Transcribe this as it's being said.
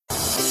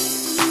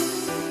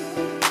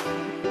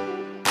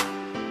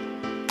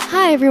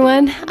Hi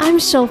everyone, I'm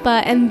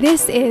Shilpa and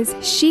this is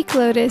Chic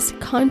Lotus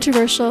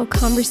Controversial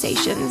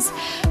Conversations,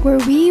 where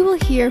we will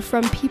hear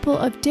from people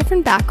of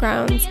different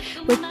backgrounds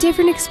with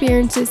different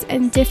experiences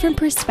and different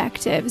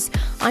perspectives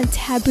on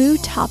taboo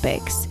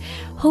topics,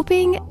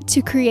 hoping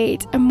to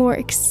create a more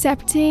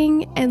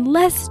accepting and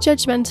less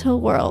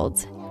judgmental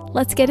world.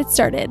 Let's get it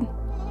started.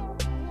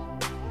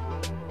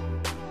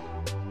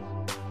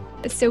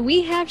 So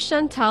we have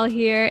Chantal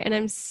here, and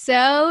I'm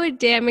so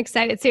damn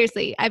excited.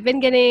 Seriously, I've been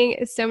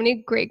getting so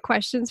many great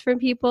questions from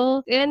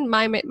people, and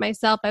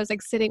myself. I was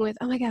like sitting with,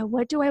 oh my god,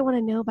 what do I want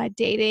to know about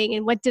dating,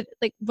 and what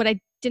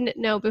I didn't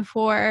know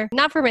before.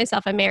 Not for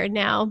myself, I'm married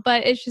now,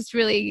 but it's just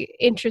really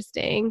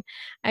interesting.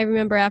 I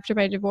remember after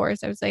my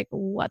divorce, I was like,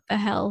 what the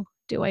hell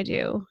do I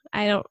do?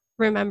 I don't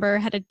remember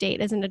how to date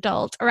as an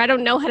adult, or I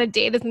don't know how to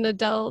date as an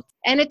adult.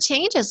 And it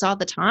changes all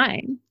the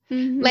time.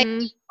 Like,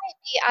 you might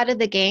be out of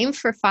the game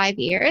for 5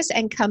 years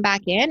and come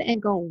back in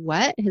and go,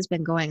 what has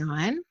been going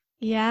on?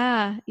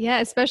 Yeah,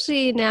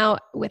 especially now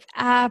with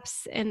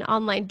apps and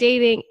online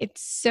dating,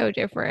 it's so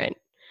different.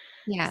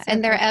 Yeah, So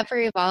and they're different.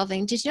 ever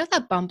evolving. Did you know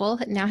that Bumble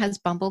now has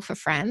Bumble for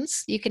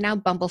friends? You can now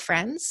Bumble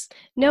friends.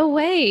 No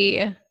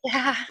way.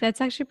 Yeah.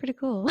 That's actually pretty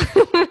cool.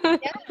 Yeah.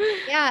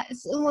 Yeah.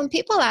 So when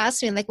people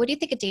ask me, like, what do you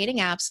think of dating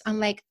apps? I'm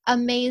like,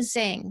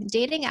 amazing.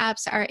 Dating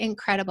apps are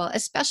incredible,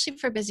 especially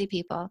for busy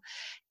people.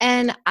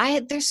 And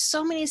there's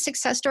so many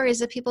success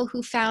stories of people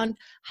who found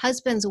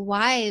husbands,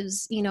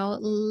 wives,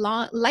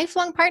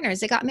 lifelong partners.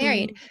 They got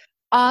married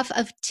off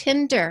of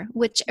Tinder,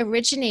 which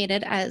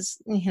originated as,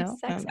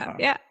 Sex app.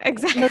 Yeah,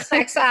 exactly. the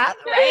sex app,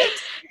 right?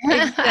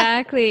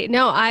 Exactly.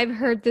 No, I've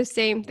heard the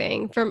same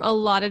thing from a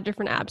lot of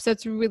different apps. So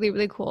it's really,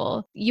 really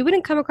cool. You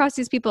wouldn't come across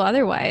these people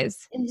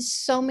otherwise. In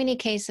so many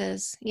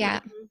cases. Yeah.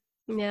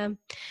 Yeah.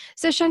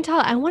 So Chantal,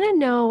 I want to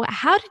know,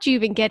 how did you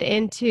even get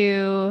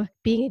into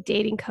being a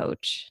dating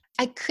coach?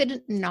 I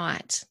couldn't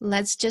not.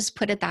 Let's just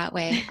put it that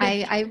way.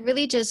 I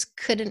really just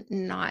couldn't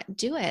not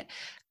do it.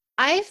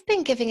 I've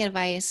been giving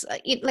advice.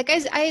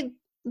 I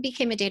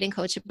became a dating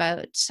coach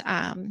about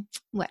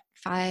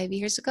 5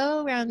 years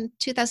ago, around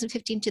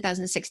 2015,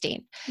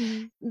 2016.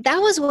 That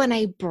was when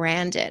I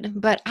branded,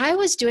 but I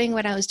was doing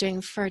what I was doing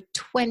for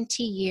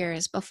 20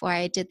 years before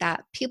I did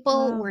that.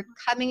 People were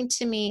coming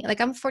to me, like,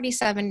 I'm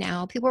 47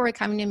 now. People were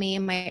coming to me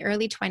in my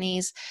early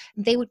 20s.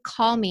 They would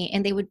call me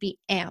and they would be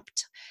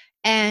amped.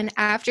 And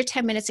after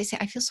 10 minutes, they say,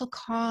 I feel so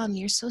calm.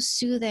 You're so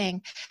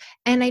soothing.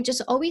 And I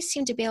just always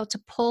seem to be able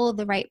to pull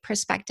the right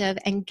perspective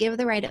and give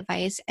the right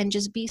advice and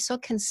just be so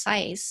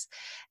concise.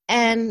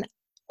 And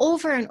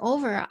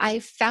over, I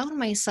found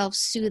myself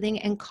soothing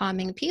and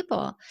calming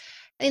people.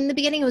 In the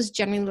beginning, it was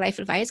generally life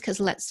advice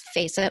because, let's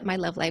face it, my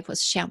love life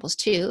was shambles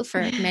too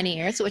for many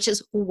years, which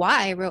is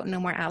why I wrote No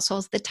More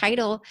Assholes. The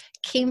title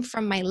came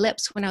from my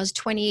lips when I was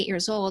 28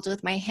 years old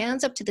with my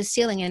hands up to the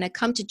ceiling in a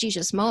come to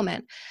Jesus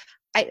moment.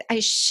 I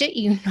shit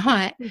you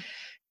not.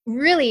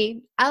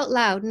 Really, out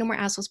loud, no more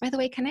assholes. By the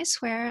way, can I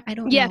swear? I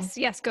don't know.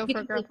 Yes, go for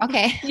it, girl.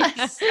 Okay.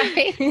 Yeah.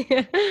 Sorry.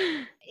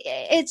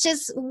 It's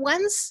just,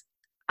 once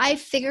I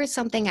figured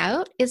something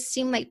out, it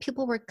seemed like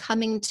people were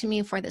coming to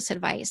me for this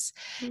advice.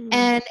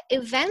 And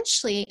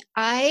eventually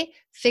I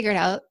figured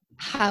out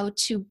how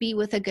to be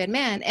with a good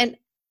man. And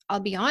I'll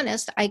be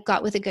honest, I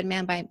got with a good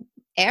man by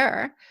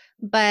error,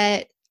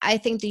 but I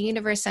think the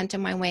universe sent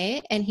him my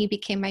way and he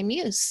became my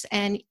muse.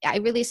 And I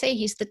really say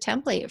he's the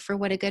template for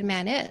what a good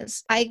man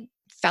is. I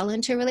fell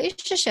into a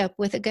relationship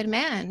with a good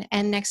man.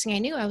 And next thing I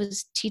knew, I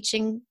was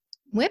teaching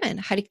women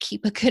how to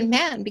keep a good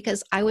man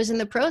because I was in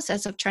the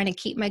process of trying to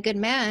keep my good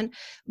man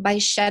by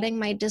shedding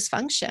my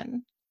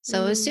dysfunction.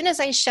 So as soon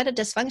as I shed a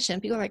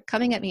dysfunction, people are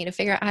coming at me to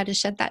figure out how to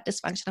shed that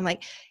dysfunction. I'm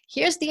like,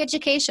 here's the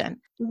education.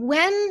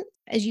 When,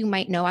 as you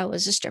might know, I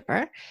was a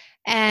stripper.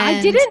 And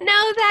I didn't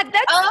know that.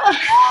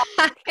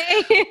 That's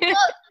okay.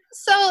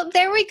 So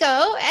there we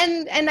go.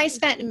 And I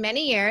spent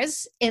many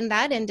years in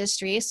that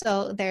industry.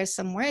 So there's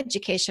some more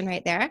education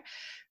right there.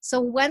 So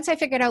once I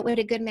figured out what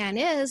a good man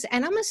is,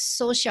 and I'm a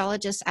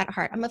sociologist at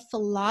heart, I'm a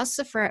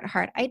philosopher at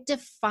heart. I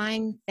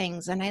define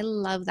things and I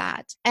love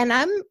that. And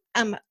I'm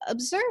an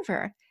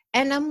observer.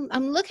 And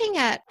I'm looking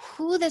at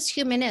who this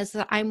human is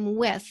that I'm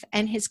with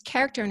and his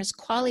character and his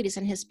qualities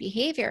and his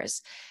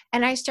behaviors.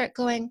 And I start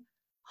going,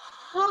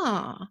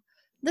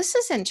 this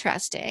is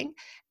interesting.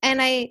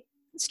 And I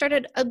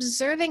started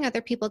observing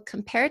other people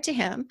compared to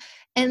him.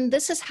 And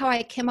this is how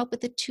I came up with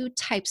the two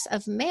types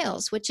of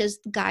males, which is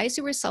guys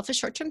who were selfish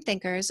short-term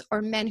thinkers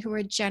or men who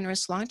were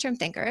generous long-term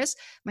thinkers.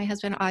 My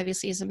husband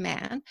obviously is a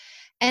man.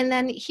 And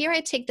then here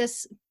I take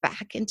this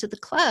back into the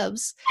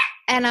clubs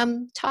and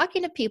I'm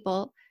talking to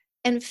people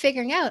and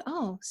figuring out,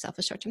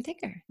 selfish short-term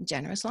thinker,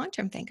 generous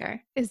long-term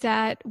thinker. Is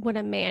that what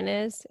a man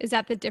is? Is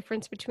that the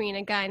difference between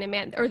a guy and a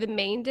man, or the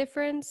main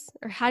difference?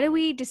 Or how do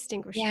we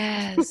distinguish?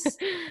 Yes.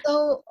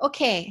 So,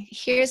 okay,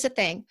 here's the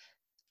thing.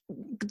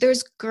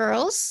 There's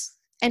girls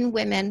and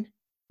women,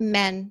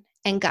 men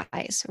and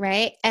guys,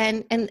 right?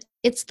 And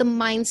it's the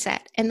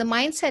mindset. And the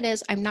mindset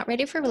is, I'm not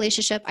ready for a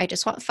relationship. I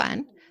just want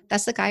fun.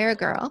 That's the guy or a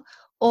girl.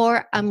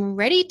 or I'm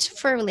ready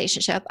for a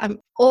relationship.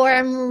 I'm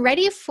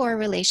ready for a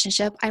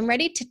relationship. I'm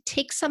ready to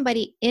take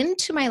somebody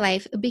into my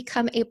life,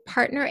 become a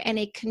partner and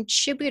a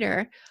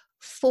contributor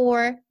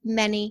for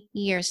many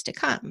years to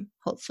come.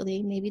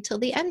 Hopefully, maybe till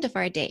the end of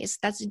our days.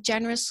 That's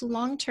generous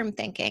long-term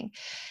thinking.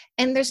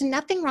 And there's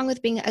nothing wrong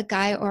with being a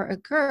guy or a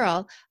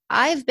girl.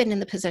 I've been in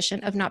the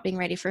position of not being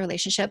ready for a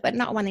relationship, but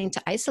not wanting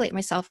to isolate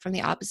myself from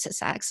the opposite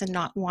sex and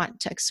not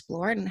want to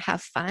explore and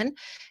have fun.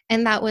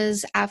 And that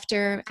was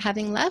after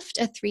having left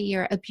a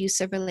 3-year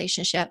abusive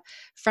relationship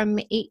from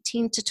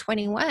 18 to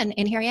 21.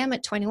 And here I am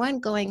at 21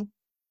 going,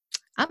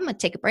 I'm going to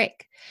take a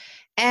break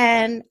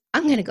and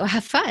I'm going to go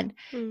have fun.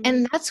 Mm-hmm.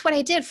 And that's what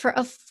I did for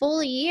a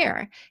full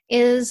year.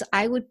 Is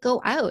I would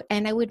go out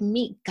and I would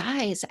meet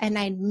guys and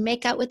I'd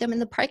make out with them in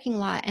the parking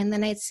lot. And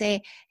then I'd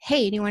say,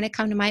 hey, do you want to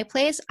come to my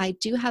place? I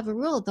do have a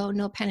rule though,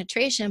 no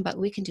penetration, but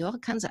we can do all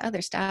kinds of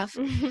other stuff.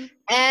 Mm-hmm.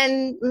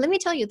 And let me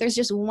tell you, there's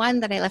just one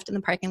that I left in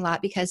the parking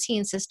lot because he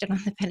insisted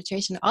on the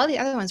penetration. All the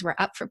other ones were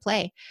up for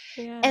play.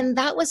 Yeah. And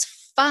that was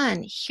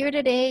fun. Here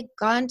today,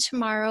 gone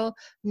tomorrow,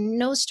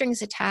 no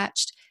strings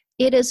attached.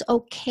 It is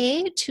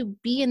okay to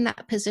be in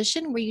that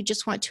position where you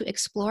just want to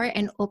explore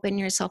and open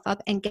yourself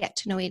up and get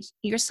to know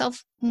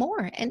yourself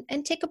more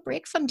and take a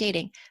break from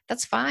dating.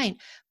 That's fine.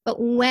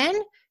 But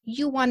when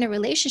you want a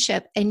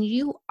relationship and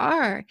you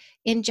are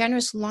in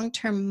generous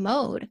long-term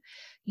mode,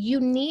 you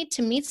need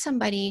to meet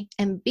somebody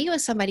and be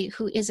with somebody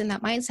who is in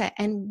that mindset.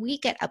 And we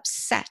get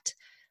upset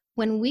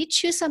when we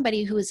choose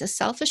somebody who is a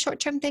selfish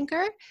short-term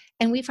thinker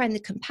and we find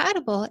them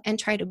compatible and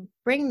try to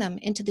bring them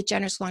into the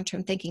generous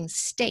long-term thinking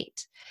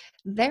state.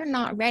 They're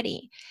not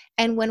ready.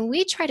 And when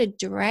we try to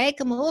drag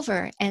them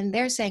over and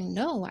they're saying,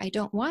 no, I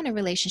don't want a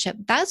relationship,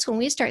 that's when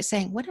we start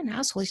saying, what an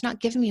asshole. He's not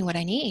giving me what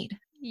I need.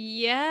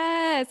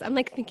 Yes. I'm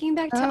like thinking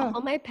back to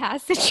all my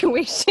past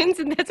situations,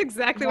 and that's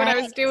exactly what I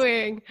was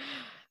doing.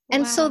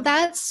 And so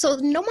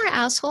no more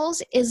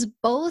assholes is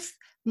both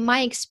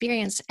my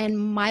experience and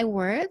my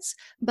words,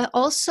 but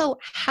also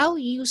how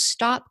you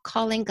stop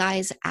calling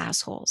guys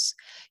assholes.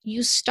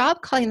 You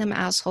stop calling them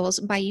assholes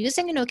by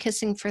using a no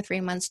kissing for 3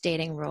 months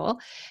dating rule.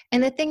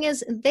 And the thing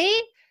is,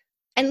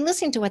 and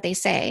listening to what they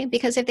say,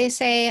 because if they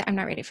say, I'm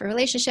not ready for a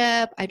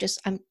relationship, I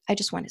just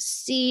want to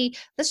see,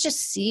 let's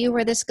just see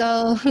where this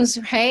goes,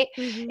 right?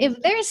 Mm-hmm.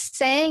 If they're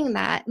saying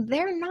that,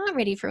 they're not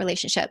ready for a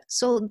relationship.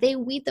 So they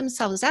weed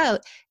themselves out.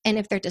 And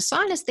if they're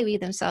dishonest, they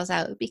weed themselves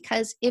out,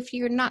 because if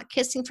you're not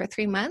kissing for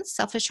 3 months,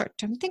 selfish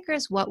short-term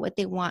thinkers want what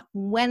they want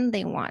when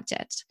they want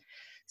it.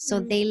 So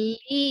they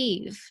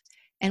leave.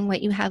 And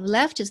what you have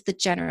left is the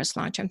generous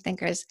long-term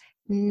thinkers.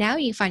 Now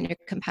you find your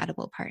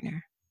compatible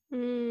partner.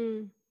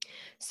 Mm.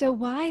 So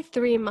why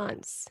 3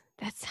 months?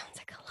 That sounds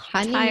like a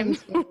long time.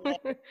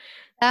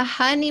 The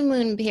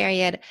honeymoon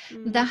period.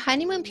 Mm-hmm. The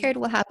honeymoon period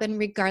will happen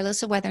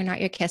regardless of whether or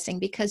not you're kissing,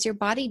 because your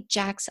body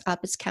jacks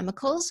up its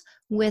chemicals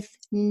with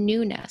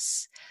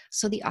newness.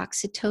 So the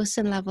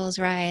oxytocin levels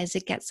rise.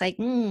 It gets like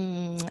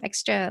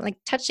extra, like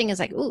touching is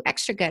like, ooh,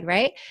 extra good,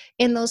 right?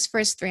 In those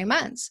first 3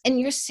 months. And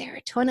your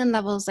serotonin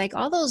levels, like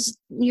all those,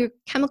 your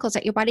chemicals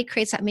that your body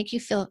creates that make you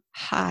feel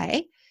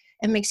high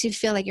and makes you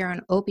feel like you're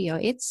on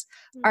opioids,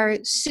 are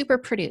super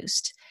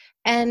produced.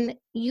 And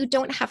you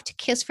don't have to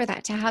kiss for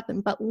that to happen.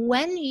 But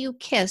when you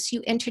kiss,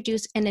 you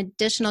introduce an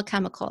additional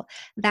chemical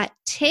that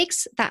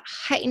takes that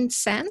heightened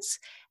sense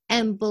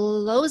and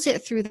blows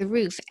it through the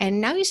roof. And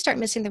now you start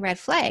missing the red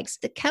flags.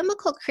 The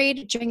chemical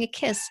created during a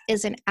kiss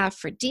is an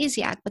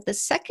aphrodisiac, but the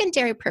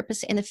secondary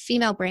purpose in the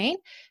female brain,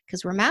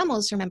 because we're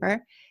mammals,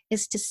 remember,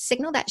 is to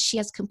signal that she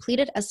has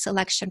completed a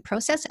selection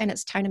process and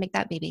it's time to make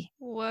that baby.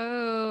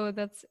 Whoa,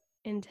 that's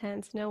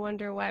intense. No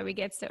wonder why we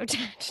get so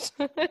attached.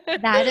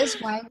 That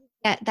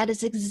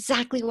is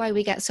exactly why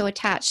we get so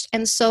attached.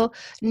 And so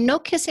no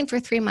kissing for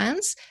 3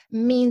 months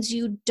means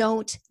you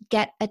don't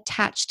get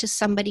attached to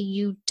somebody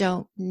you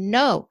don't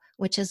know,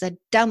 which is a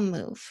dumb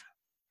move.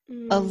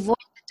 Avoid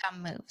the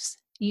dumb moves.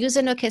 Use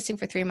a no kissing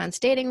for 3 months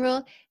dating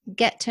rule.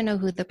 Get to know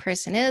who the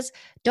person is.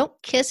 Don't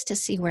kiss to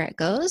see where it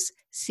goes.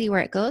 See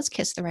where it goes.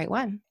 Kiss the right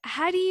one.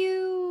 How do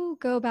you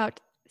go about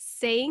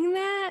saying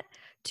that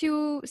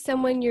to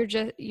someone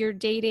you're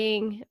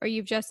dating, or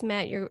you've just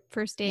met, your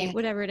first date,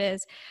 whatever it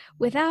is,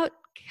 without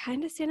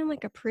kind of sounding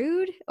like a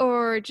prude,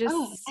 or just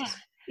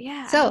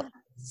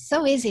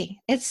So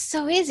easy. It's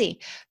so easy,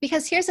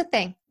 because here's the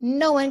thing.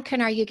 No one can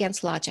argue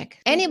against logic.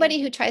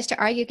 Anybody who tries to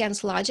argue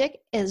against logic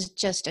is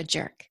just a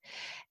jerk.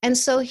 And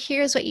so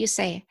here's what you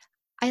say.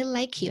 I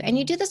like you. And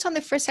you do this on the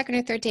first, second,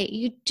 or third date.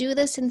 You do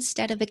this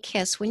instead of a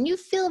kiss. When you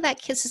feel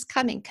that kiss is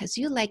coming because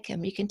you like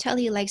him, you can tell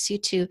he likes you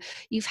too.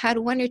 You've had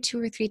 1 or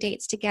 2 or 3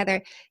 dates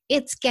together.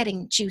 It's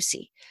getting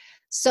juicy.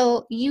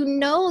 So you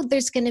know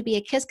there's going to be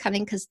a kiss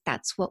coming, because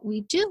that's what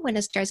we do when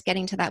it starts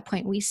getting to that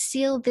point. We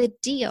seal the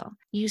deal.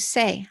 You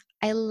say,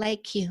 I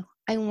like you.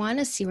 I want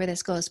to see where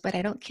this goes, but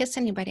I don't kiss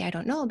anybody I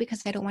don't know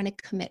because I don't want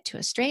to commit to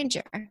a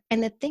stranger.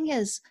 And the thing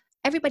is,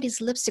 everybody's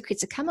lips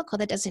secretes a chemical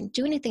that doesn't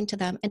do anything to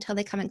them until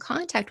they come in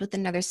contact with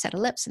another set of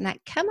lips. And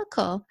that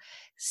chemical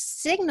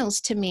signals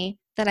to me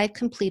that I've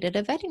completed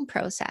a vetting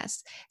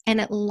process,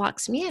 and it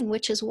locks me in,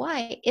 which is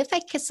why if I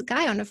kiss a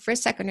guy on a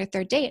first, second, or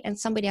third date and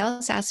somebody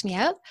else asks me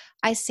out,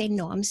 I say,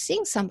 no, I'm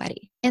seeing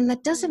somebody. And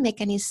that doesn't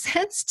make any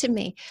sense to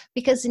me,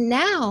 because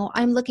now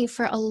I'm looking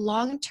for a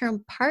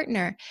long-term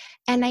partner,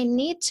 and I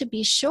need to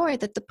be sure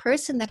that the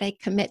person that I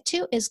commit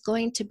to is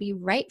going to be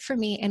right for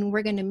me and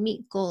we're going to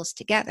meet goals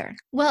together.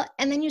 Well,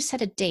 and then you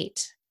set a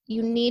date.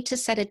 You need to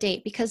set a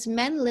date, because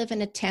men live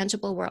in a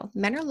tangible world.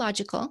 Men are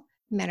logical.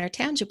 Men are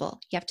tangible.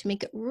 You have to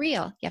make it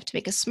real. You have to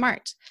make it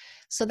smart.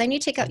 So then you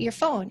take out your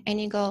phone and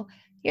you go,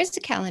 here's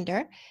the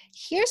calendar.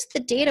 Here's the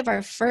date of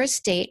our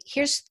first date.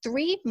 Here's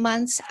 3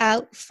 months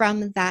out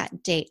from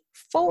that date.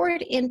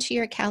 Forward into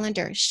your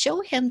calendar.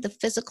 Show him the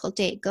physical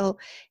date. Go,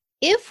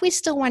 if we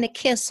still want to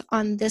kiss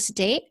on this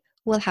date,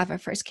 we'll have our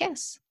first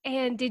kiss.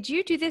 And did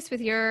you do this with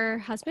your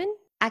husband?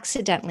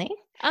 Accidentally.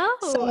 Oh.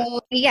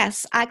 So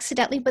yes,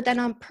 accidentally, but then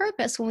on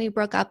purpose when we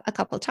broke up a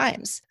couple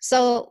times.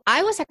 So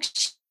I was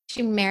actually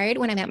married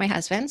when I met my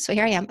husband. So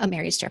here I am, a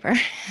married stripper.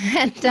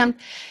 And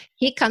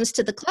he comes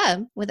to the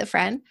club with a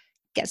friend,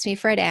 gets me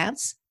for a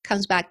dance,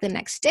 comes back the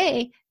next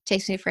day,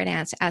 takes me for a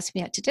dance, asks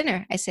me out to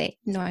dinner. I say,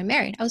 no, I'm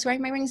married. I was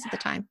wearing my rings at the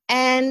time.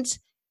 And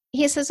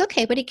he says,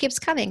 okay, but he keeps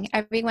coming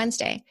every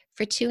Wednesday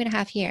for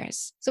 2.5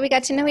 years. So we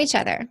got to know each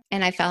other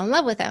and I fell in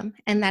love with him.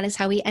 And that is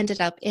how we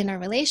ended up in a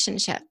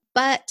relationship.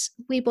 But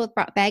we both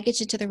brought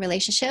baggage into the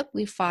relationship.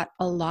 We fought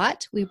a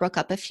lot. We broke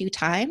up a few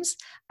times.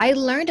 I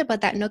learned about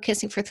that no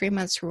kissing for 3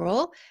 months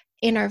rule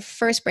in our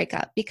first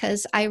breakup,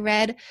 because I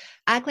read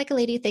Act Like a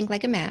Lady, Think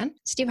Like a Man.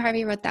 Steve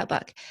Harvey wrote that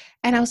book.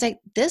 And I was like,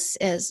 this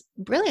is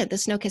brilliant,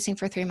 this no kissing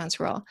for 3 months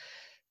rule.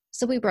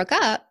 So we broke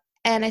up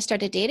and I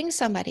started dating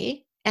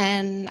somebody.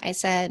 And I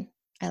said,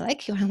 I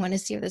like you. I want to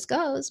see where this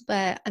goes,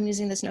 but I'm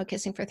using this no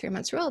kissing for 3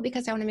 months rule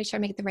because I want to make sure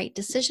I make the right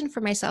decision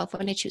for myself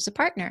when I choose a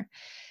partner.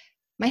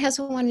 My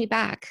husband wanted me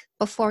back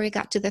before we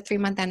got to the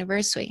 3-month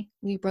anniversary.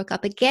 We broke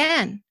up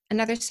again,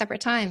 another separate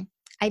time.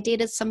 I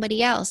dated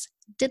somebody else,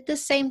 did the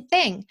same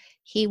thing.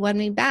 He wanted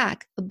me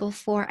back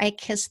before I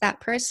kissed that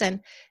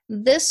person.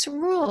 This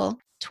rule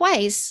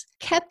twice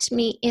kept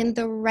me in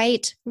the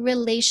right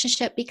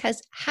relationship,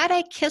 because had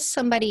I kissed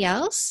somebody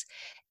else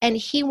and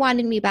he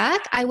wanted me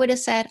back, I would have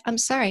said, I'm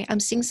sorry,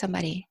 I'm seeing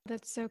somebody.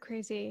 That's so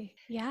crazy.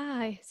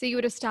 Yeah. So you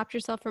would have stopped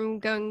yourself from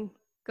going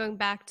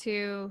back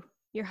to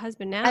your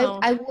husband now.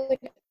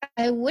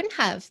 I wouldn't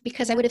have,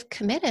 because I would have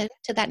committed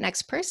to that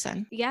next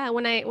person. Yeah.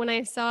 When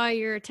I saw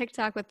your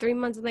TikTok with 3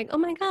 months, I'm like, oh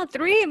my God,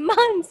 3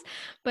 months.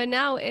 But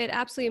now it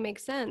absolutely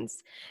makes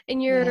sense.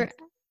 And you're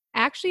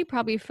actually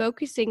probably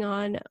focusing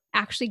on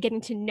actually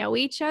getting to know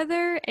each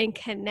other and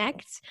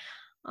connect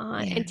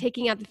and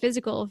taking out the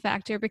physical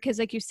factor, because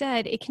like you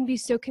said, it can be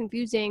so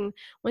confusing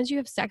once you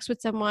have sex with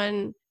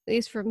someone. At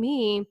least for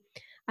me,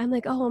 I'm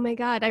like, oh my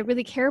God, I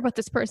really care about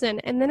this person.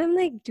 And then I'm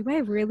like, do I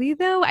really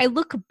though? I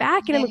look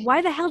back and I'm like,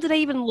 why the hell did I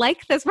even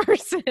like this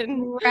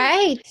person?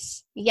 Right.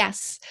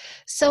 Yes.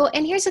 So,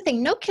 and here's the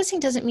thing, no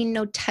kissing doesn't mean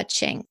no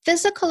touching.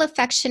 Physical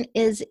affection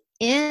is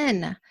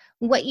in.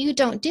 What you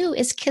don't do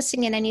is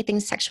kissing and anything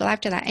sexual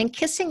after that. And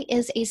kissing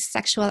is a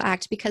sexual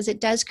act because it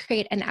does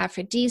create an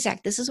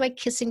aphrodisiac. This is why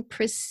kissing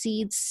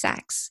precedes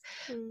sex.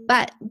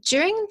 But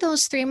during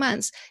those 3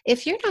 months,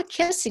 if you're not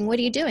kissing, what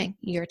are you doing?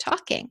 You're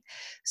talking.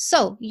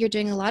 So you're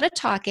doing a lot of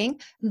talking.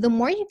 The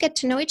more you get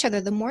to know each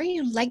other, the more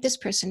you like this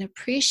person,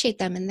 appreciate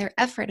them and their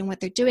effort and what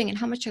they're doing and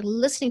how much you're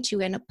listening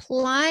to and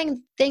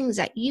applying things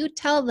that you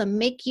tell them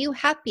make you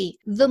happy,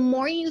 the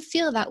more you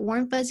feel that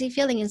warm, fuzzy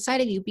feeling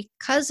inside of you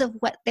because of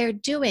what they're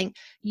doing.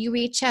 You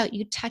reach out,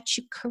 you touch,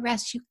 you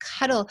caress, you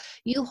cuddle,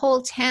 you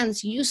hold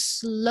hands, you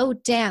slow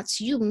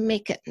dance, you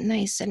make it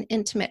nice and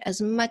intimate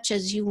as much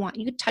as you want.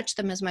 You touch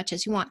them as much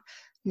as you want.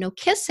 No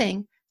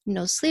kissing,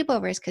 no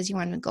sleepovers, because you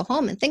want him to go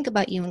home and think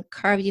about you and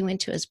carve you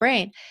into his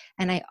brain.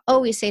 And I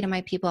always say to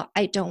my people,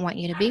 I don't want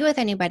you to be with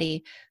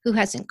anybody who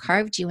hasn't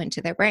carved you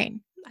into their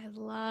brain. I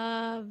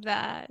love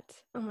that.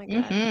 Oh my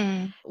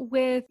God.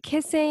 With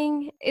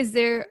kissing, is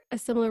there a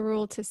similar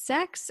rule to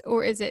sex,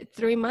 or is it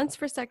 3 months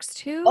for sex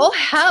too? Oh,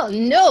 hell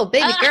no,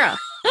 baby girl.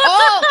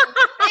 Oh,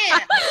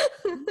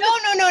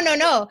 man.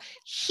 No.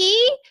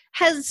 He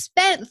has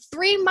spent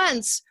 3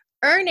 months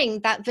earning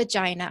that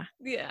vagina.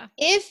 Yeah.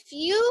 If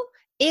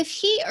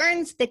he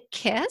earns the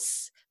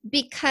kiss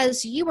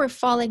because you were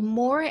falling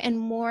more and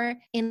more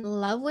in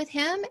love with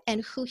him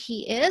and who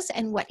he is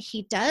and what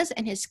he does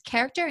and his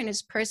character and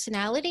his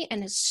personality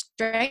and his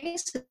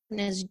strengths and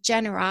his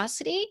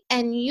generosity,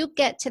 and you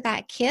get to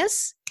that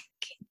kiss,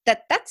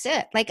 that's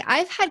it. Like,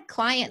 I've had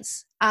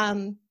clients,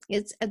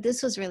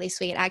 this was really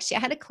sweet. Actually,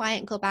 I had a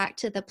client go back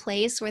to the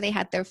place where they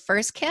had their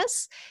first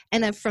kiss,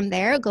 and then from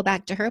there go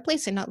back to her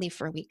place and not leave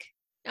for a week.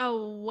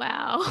 Oh,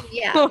 wow.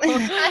 Yeah.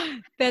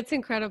 That's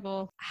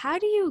incredible. How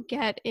do you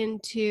get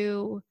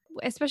into,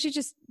 especially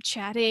just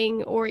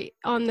chatting or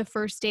on the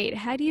first date,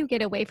 how do you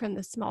get away from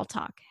the small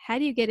talk? How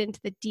do you get into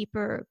the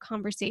deeper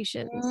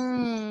conversations?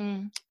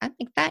 I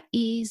make that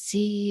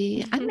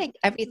easy. I make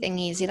everything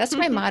easy. That's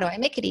my motto. I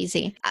make it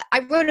easy. I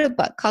wrote a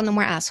book called No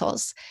More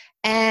Assholes.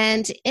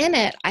 And in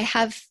it, I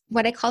have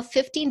what I call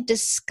 15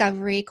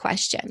 discovery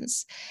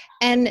questions.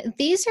 And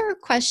these are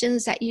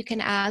questions that you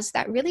can ask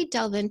that really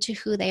delve into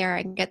who they are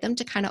and get them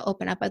to kind of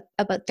open up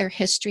about their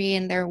history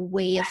and their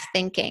way of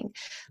thinking.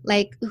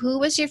 Like, who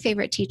was your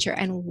favorite teacher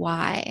and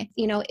why?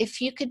 You know, if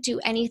you could do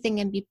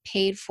anything and be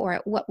paid for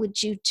it, what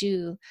would you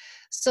do?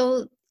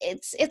 So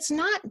it's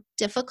not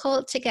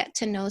difficult to get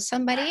to know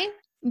somebody,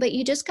 but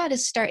you just got to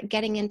start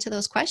getting into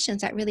those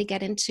questions that really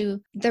get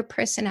into their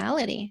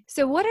personality.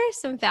 So what are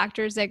some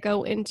factors that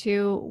go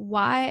into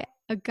why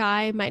a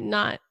guy might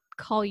not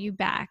call you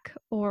back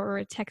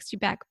or text you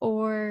back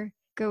or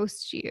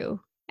ghost you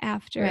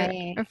after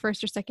a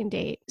first or second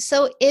date?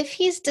 So if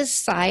he's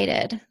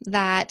decided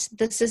that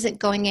this isn't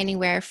going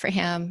anywhere for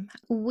him,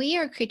 we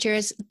are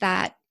creatures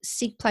that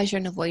seek pleasure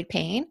and avoid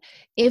pain.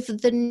 If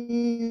the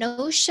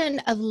notion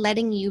of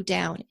letting you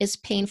down is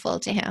painful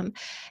to him,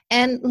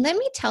 and let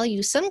me tell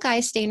you, some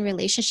guys stay in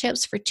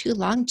relationships for too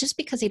long just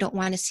because they don't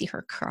want to see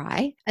her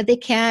cry. They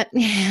can't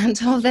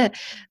handle the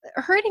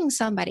hurting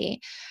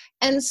somebody.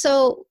 And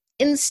so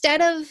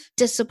instead of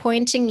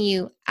disappointing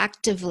you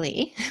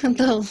actively,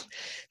 they'll,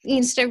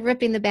 instead of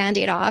ripping the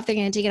Band-Aid off, they're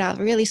going to take it off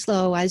really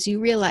slow as you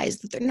realize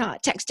that they're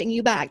not texting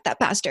you back, that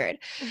bastard.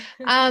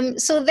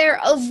 So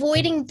they're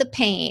avoiding the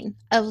pain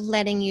of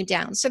letting you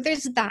down. So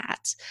there's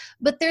that.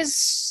 But there's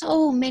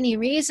so many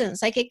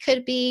reasons. Like, it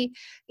could be,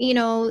 you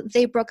know,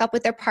 they broke up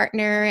with their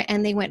partner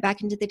and they went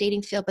back into the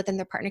dating field, but then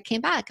their partner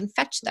came back and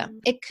fetched them.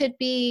 It could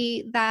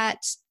be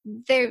that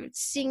they're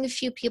seeing a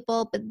few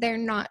people, but they're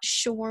not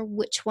sure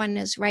which one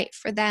is right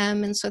for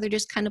them. And so they're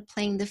just kind of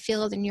playing the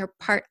field and you're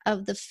part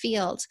of the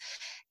field.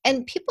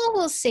 And people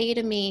will say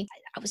to me,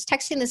 I was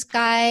texting this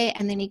guy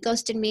and then he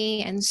ghosted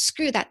me and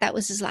screw that, that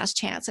was his last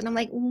chance. And I'm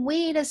like,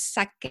 wait a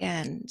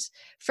second.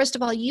 First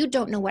of all, you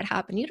don't know what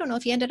happened. You don't know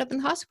if he ended up in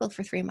the hospital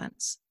for 3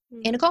 months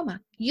in a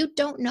coma. You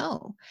don't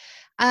know.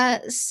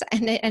 And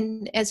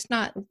it's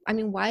not, I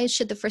mean, why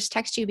should the first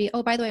text you be,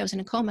 oh, by the way, I was in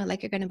a coma,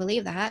 like you're going to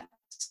believe that.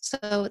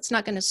 So it's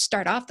not going to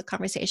start off the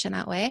conversation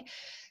that way.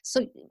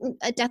 So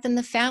a death in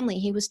the family,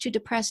 he was too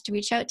depressed to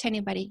reach out to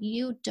anybody.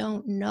 You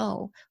don't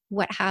know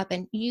what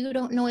happened. You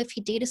don't know if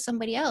he dated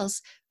somebody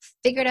else,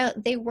 figured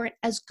out they weren't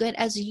as good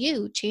as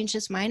you, changed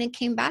his mind and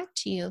came back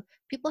to you.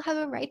 People have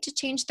a right to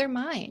change their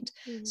mind.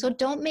 Mm-hmm. So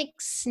don't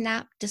make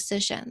snap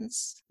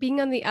decisions.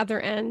 Being on the other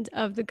end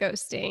of the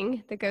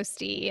ghosting, the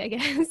ghosty, I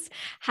guess,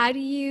 how do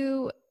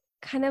you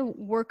kind of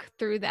work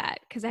through that?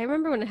 Because I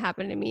remember when it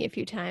happened to me a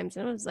few times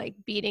and I was like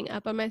beating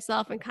up on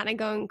myself and kind of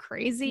going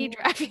crazy,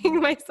 driving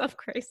myself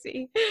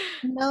crazy.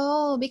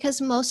 No,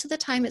 because most of the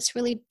time it's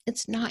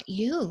not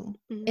you.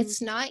 Mm-hmm.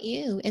 It's not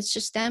you. It's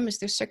just them. It's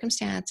their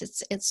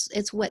circumstance.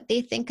 It's what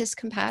they think is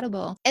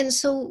compatible. And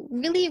so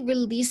really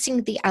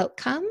releasing the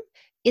outcome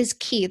is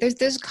key.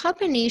 There's a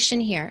combination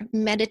here.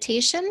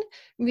 Meditation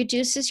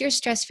reduces your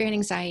stress, fear, and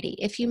anxiety.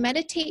 If you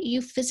meditate,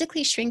 you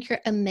physically shrink your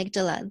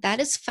amygdala.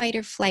 That is fight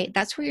or flight.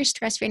 That's where your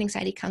stress, fear, and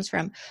anxiety comes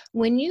from.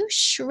 When you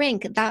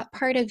shrink that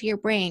part of your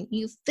brain,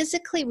 you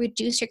physically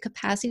reduce your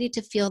capacity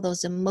to feel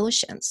those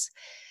emotions.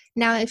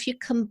 Now, if you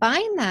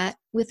combine that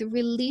with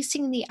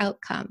releasing the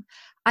outcome,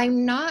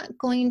 I'm not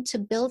going to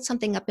build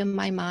something up in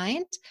my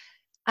mind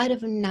out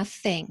of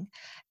nothing.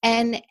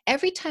 And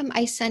every time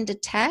I send a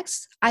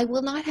text, I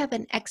will not have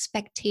an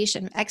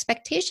expectation.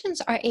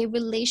 Expectations are a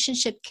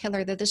relationship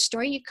killer. They're the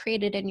story you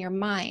created in your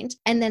mind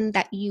and then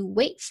that you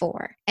wait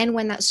for. And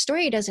when that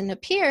story doesn't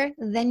appear,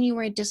 then you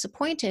are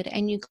disappointed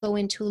and you go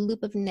into a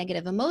loop of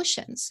negative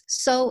emotions.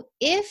 So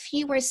if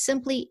you are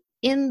simply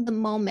in the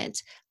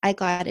moment, I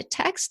got a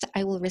text,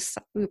 I will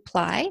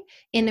reply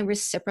in a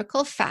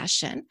reciprocal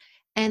fashion.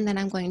 And then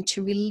I'm going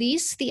to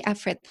release the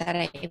effort that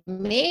I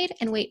made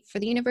and wait for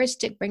the universe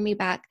to bring me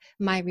back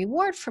my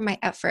reward for my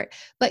effort.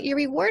 But your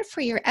reward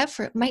for your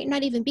effort might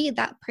not even be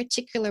that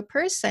particular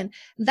person.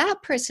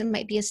 That person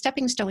might be a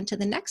stepping stone to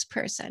the next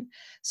person.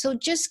 So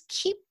just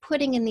keep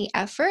putting in the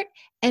effort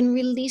and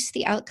release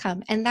the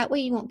outcome. And that way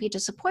you won't be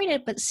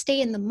disappointed, but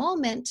stay in the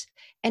moment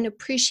and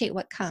appreciate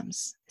what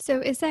comes. So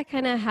is that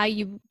kind of how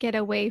you get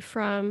away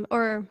from,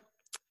 or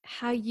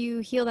how you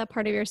heal that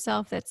part of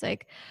yourself that's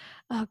like,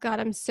 oh God,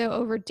 I'm so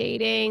over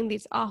dating,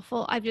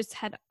 I've just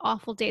had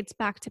awful dates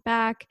back to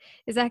back.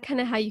 Is that kind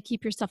of how you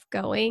keep yourself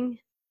going?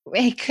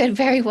 It could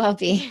very well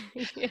be,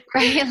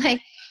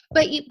 right?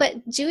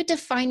 But do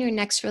define your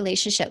next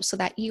relationship so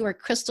that you are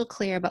crystal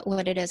clear about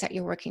what it is that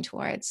you're working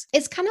towards.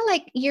 It's kind of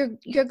like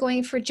you're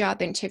going for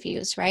job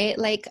interviews, right?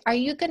 Like, are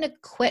you going to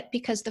quit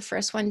because the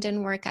first one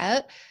didn't work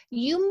out?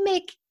 You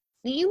make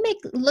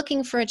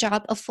looking for a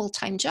job a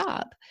full-time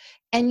job.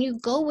 And you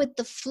go with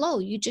the flow.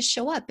 You just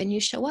show up and you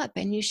show up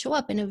and you show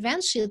up. And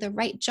eventually the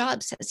right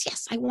job says,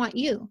 yes, I want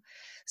you.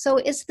 So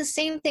it's the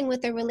same thing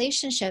with a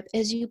relationship.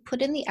 Is you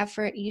put in the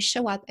effort, you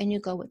show up and you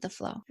go with the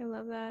flow. I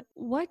love that.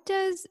 What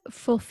does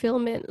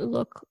fulfillment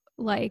look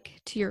like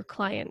to your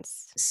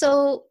clients?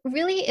 So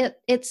really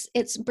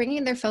it's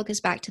bringing their focus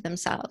back to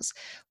themselves.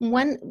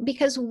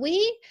 Because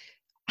we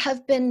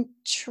have been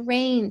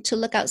trained to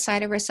look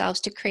outside of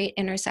ourselves to create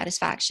inner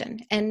satisfaction.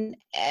 And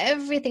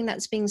everything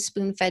that's being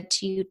spoon fed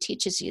to you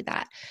teaches you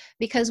that.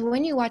 Because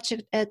when you watch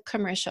a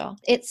commercial,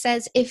 it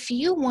says, if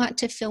you want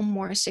to feel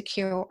more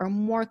secure or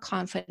more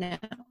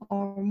confident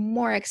or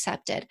more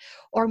accepted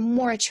or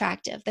more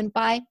attractive, then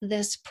buy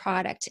this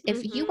product.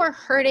 If you are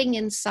hurting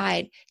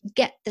inside,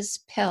 get this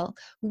pill.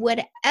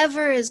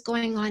 Whatever is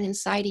going on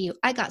inside of you,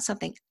 I got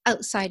something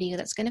outside of you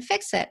that's going to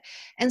fix it.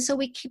 And so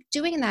we keep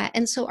doing that.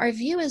 And so our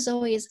view is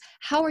always,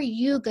 how are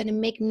you going to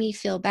make me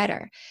feel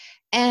better?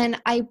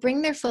 And I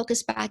bring their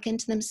focus back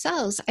into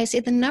themselves. I say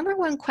the number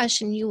one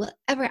question you will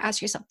ever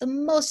ask yourself, the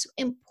most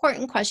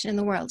important question in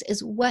the world,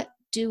 is what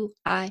do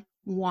I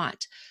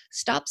want?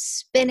 Stop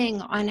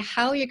spinning on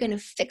how you're going to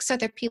fix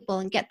other people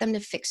and get them to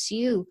fix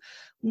you.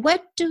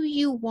 What do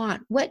you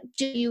want? What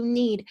do you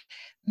need?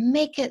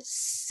 Make it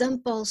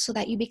simple so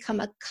that you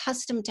become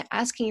accustomed to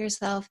asking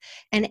yourself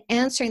and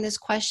answering this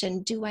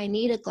question, do I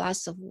need a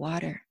glass of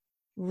water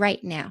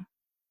right now?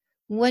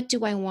 What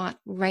do I want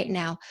right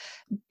now?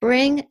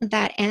 Bring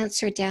that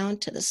answer down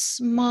to the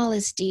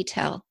smallest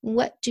detail.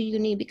 What do you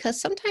need? Because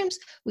sometimes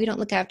we don't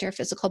look after our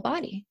physical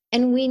body,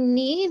 and we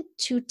need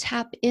to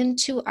tap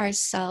into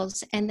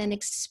ourselves and then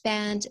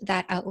expand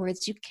that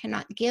outwards. You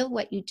cannot give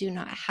what you do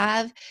not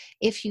have.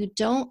 If you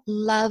don't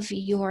love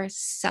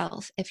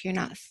yourself, if you're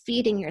not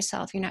feeding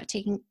yourself, you're not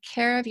taking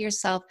care of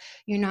yourself,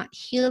 you're not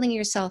healing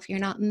yourself, you're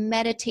not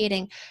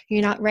meditating,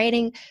 you're not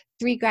writing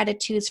 3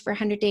 gratitudes for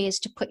 100 days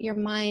to put your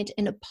mind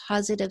in a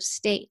positive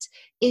state.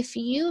 If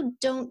you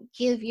don't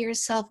give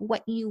yourself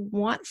what you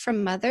want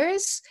from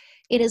others,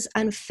 it is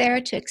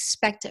unfair to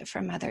expect it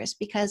from others,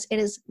 because it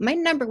is my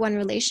number one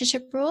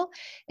relationship rule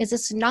is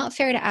it's not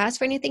fair to ask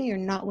for anything you're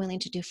not willing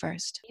to do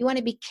first. You want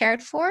to be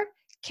cared for,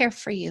 care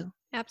for you.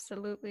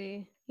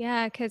 Absolutely.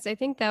 Yeah, because I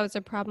think that was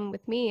a problem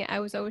with me. I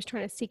was always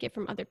trying to seek it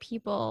from other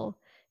people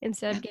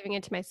instead of giving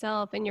it to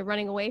myself, and you're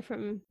running away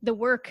from the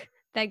work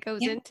that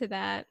goes into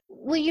that.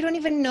 Well, you don't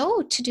even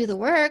know to do the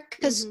work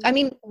because, I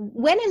mean,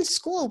 when in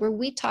school were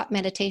we taught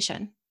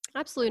meditation?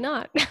 Absolutely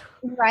not.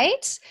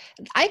 Right?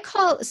 I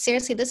call,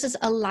 seriously, this is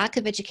a lack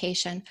of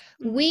education.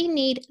 We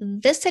need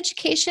this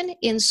education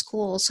in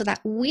school so that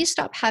we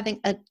stop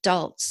having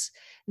adults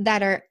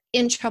that are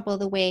in trouble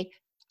the way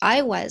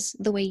I was,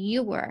 the way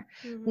you were.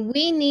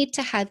 We need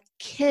to have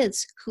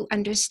kids who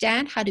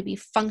understand how to be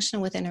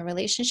functional within a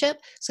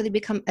relationship so they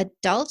become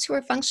adults who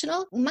are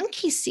functional.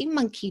 Monkey see,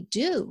 monkey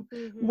do.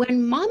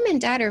 When mom and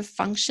dad are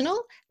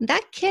functional,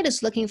 that kid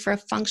is looking for a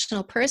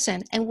functional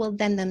person and will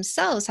then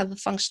themselves have a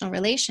functional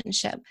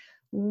relationship.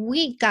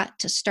 We got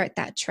to start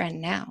that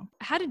trend now.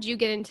 How did you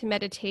get into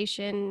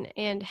meditation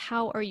and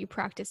how are you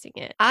practicing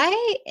it?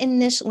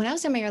 When I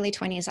was in my early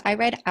 20s, I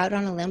read Out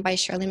on a Limb by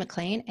Shirley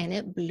MacLaine, and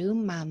it blew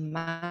my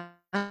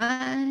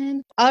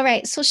mind. All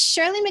right. So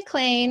Shirley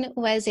MacLaine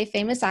was a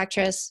famous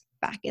actress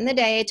back in the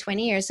day,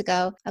 20 years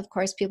ago. Of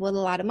course, people with a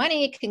lot of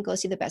money can go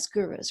see the best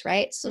gurus,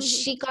 right? So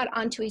she got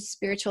onto a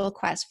spiritual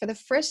quest. For the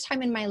first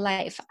time in my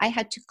life, I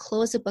had to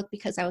close a book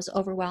because I was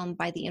overwhelmed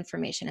by the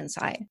information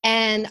inside.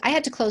 And I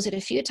had to close it a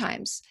few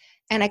times.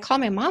 And I called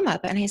my mom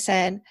up and I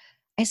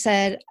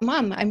said,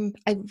 Mom,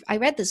 I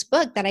read this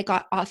book that I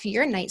got off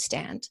your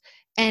nightstand,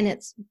 and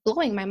it's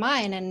blowing my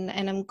mind.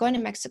 And I'm going to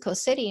Mexico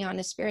City on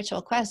a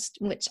spiritual quest,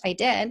 which I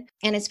did.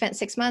 And I spent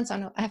 6 months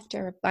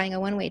after buying a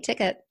one-way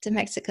ticket to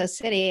Mexico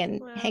City and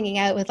hanging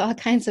out with all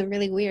kinds of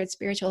really weird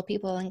spiritual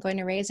people and going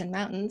to Raisin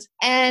Mountains.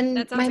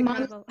 And my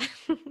mom,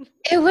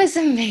 it was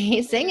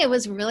amazing. It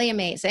was really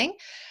amazing.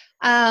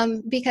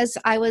 Because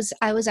I was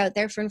out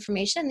there for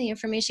information, and the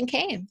information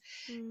came.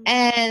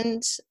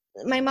 And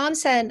my mom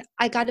said,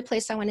 I got a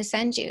place I want to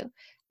send you.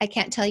 I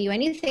can't tell you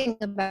anything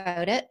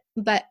about it,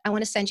 but I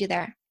want to send you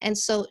there. And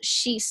so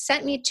she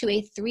sent me to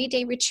a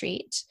 3-day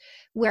retreat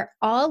where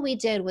all we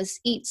did was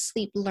eat,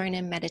 sleep, learn,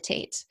 and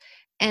meditate.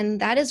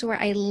 And that is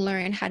where I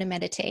learned how to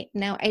meditate.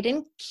 Now, I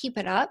didn't keep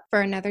it up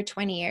for another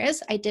 20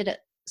 years. I did it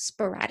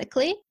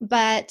sporadically,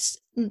 but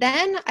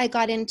then I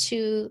got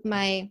into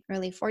my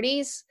early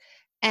 40s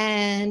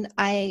and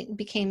I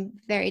became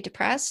very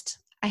depressed.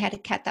 I had a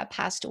cat that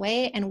passed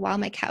away. And while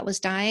my cat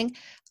was dying,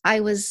 I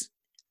was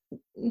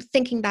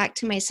thinking back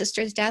to my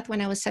sister's death when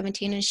I was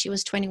 17 and she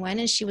was 21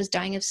 and she was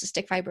dying of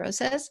cystic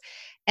fibrosis.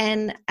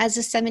 And as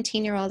a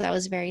 17-year-old, I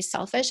was very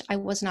selfish. I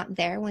was not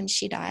there when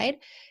she died.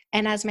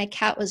 And as my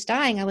cat was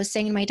dying, I was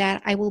saying to my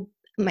dad,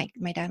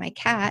 my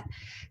cat,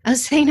 I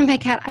was saying to my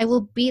cat, I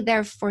will be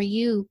there for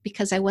you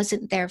because I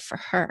wasn't there for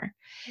her.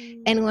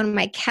 And when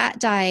my cat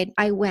died,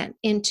 I went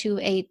into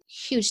a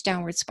huge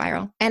downward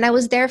spiral. And I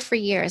was there for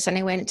years. And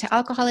I went into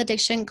alcohol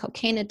addiction,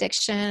 cocaine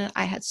addiction.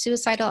 I had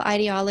suicidal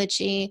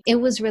ideology. It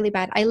was really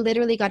bad. I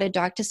literally got a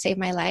dog to save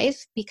my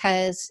life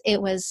because it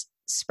was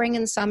spring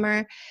and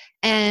summer,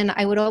 and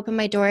I would open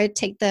my door,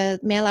 take the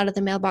mail out of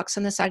the mailbox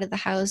on the side of the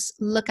house,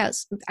 look out.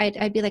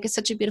 I'd be like, it's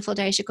such a beautiful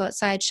day. I should go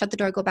outside, shut the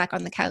door, go back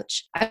on the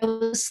couch. I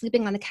was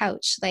sleeping on the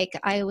couch. Like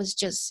I was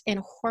just in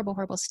a horrible,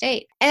 horrible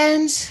state.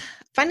 And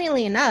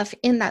funnily enough,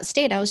 in that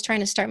state, I was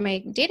trying to start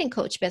my dating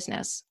coach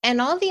business. And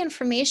all the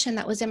information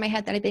that was in my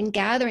head that I'd been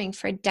gathering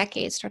for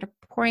decades started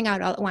pouring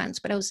out all at once,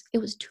 but it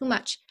was too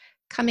much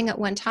coming at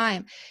one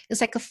time.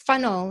 It's like a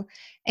funnel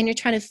and you're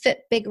trying to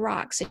fit big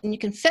rocks and you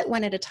can fit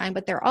one at a time,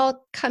 but they're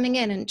all coming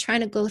in and trying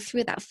to go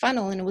through that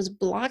funnel, and it was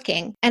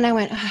blocking. And I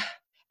went, ugh.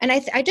 And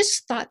I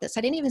just thought this,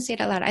 I didn't even say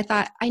it out loud. I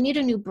thought, I need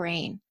a new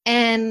brain.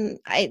 And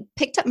I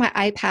picked up my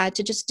iPad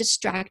to just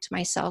distract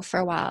myself for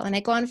a while. And I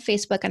go on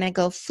Facebook and I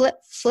go flip,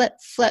 flip,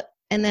 flip.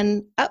 And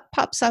then up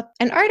pops up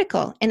an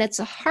article, and it's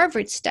a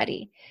Harvard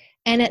study.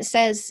 And it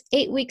says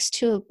 8 weeks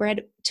to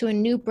a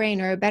new brain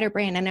or a better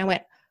brain. And I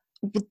went,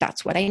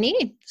 that's what I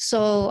need.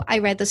 So I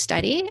read the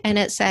study, and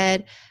it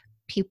said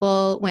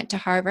people went to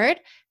Harvard,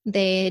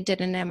 they did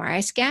an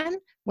MRI scan,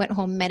 went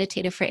home,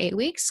 meditated for 8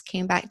 weeks,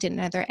 came back, did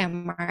another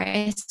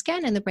MRI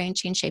scan, and the brain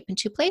changed shape in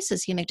 2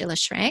 places. The amygdala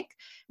shrank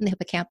and the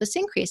hippocampus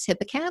increased.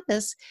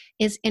 Hippocampus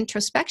is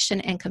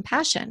introspection and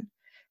compassion.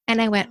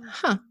 And I went,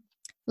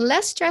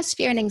 less stress,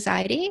 fear, and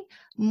anxiety,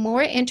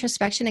 more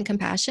introspection and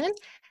compassion.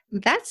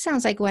 That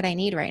sounds like what I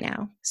need right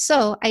now.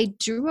 So I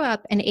drew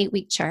up an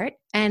 8-week chart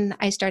and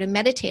I started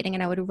meditating,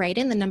 and I would write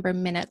in the number of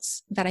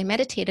minutes that I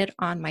meditated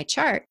on my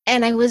chart.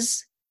 And I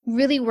was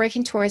really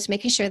working towards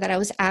making sure that I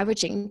was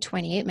averaging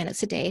 28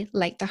 minutes a day,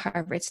 like the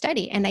Harvard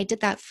study. And I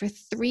did that for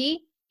 3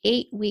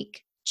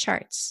 8-week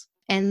charts.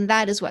 And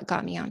that is what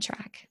got me on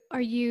track. Are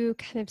you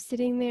kind of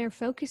sitting there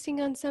focusing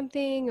on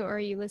something, or are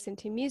you listening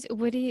to music?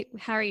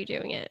 How are you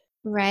doing it?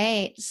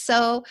 Right.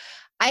 So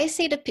I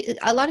say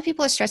a lot of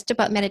people are stressed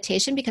about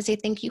meditation because they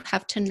think you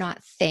have to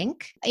not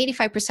think.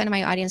 85% of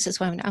my audience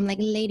is women. I'm like,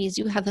 ladies,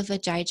 you have a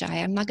vajayjay.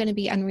 I'm not going to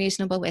be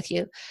unreasonable with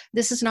you.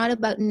 This is not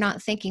about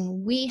not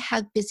thinking. We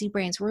have busy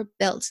brains. We're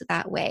built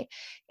that way.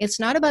 It's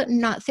not about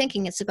not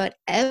thinking. It's about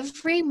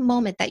every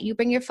moment that you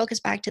bring your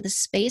focus back to the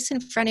space in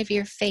front of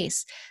your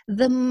face,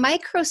 the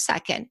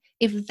microsecond,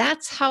 if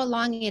that's how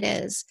long it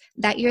is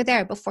that you're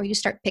there before you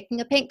start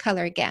picking a paint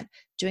color again,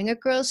 doing a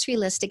grocery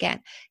list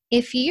again.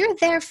 If you're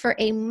there for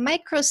a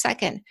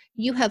microsecond,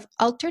 you have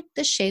altered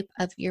the shape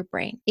of your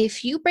brain.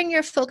 If you bring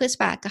your focus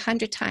back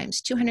 100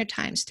 times, 200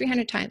 times,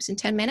 300 times in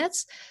 10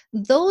 minutes,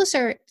 those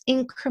are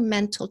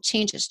incremental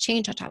changes,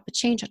 change on top of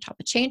change on top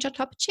of change on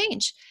top of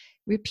change.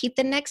 Repeat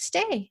the next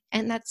day,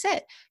 and that's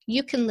it.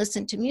 You can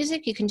listen to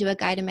music. You can do a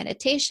guided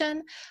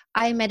meditation.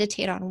 I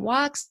meditate on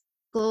walks.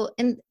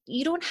 And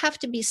you don't have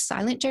to be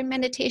silent during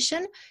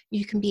meditation.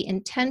 You can be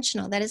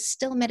intentional. That is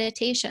still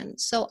meditation.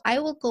 So I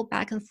will go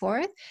back and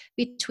forth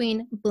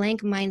between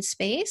blank mind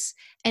space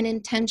and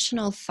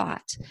intentional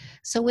thought.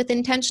 So with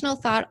intentional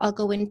thought, I'll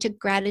go into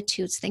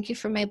gratitudes. Thank you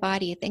for my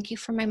body. Thank you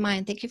for my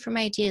mind. Thank you for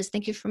my ideas.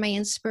 Thank you for my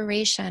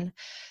inspiration.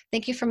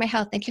 Thank you for my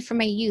health. Thank you for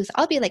my youth.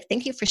 I'll be like,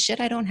 thank you for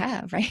shit I don't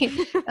have, right?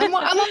 I'm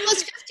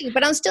almost 50,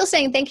 but I'm still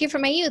saying thank you for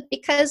my youth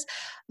because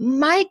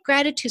my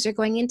gratitudes are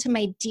going into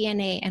my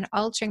DNA and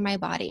altering my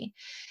body.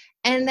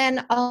 And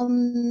then I'll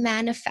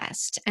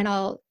manifest and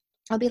I'll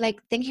be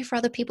like, thank you for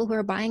all the people who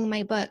are buying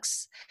my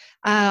books.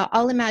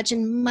 I'll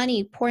imagine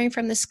money pouring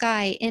from the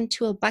sky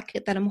into a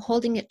bucket that I'm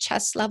holding at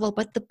chest level,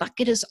 but the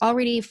bucket is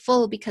already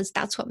full because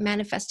that's what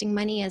manifesting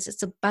money is.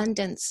 It's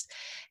abundance.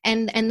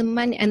 And the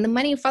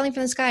money falling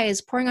from the sky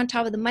is pouring on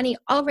top of the money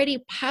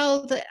already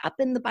piled up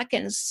in the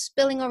bucket and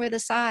spilling over the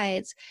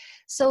sides.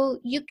 So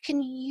you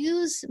can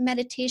use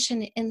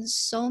meditation in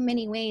so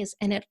many ways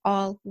and it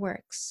all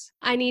works.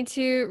 I need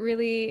to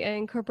really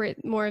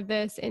incorporate more of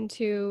this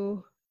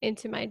into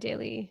my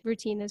daily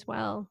routine as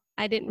well.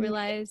 I didn't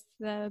realize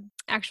the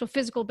actual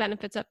physical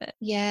benefits of it.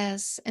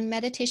 Yes. And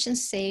meditation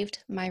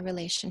saved my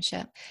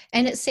relationship.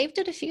 And it saved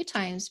it a few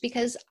times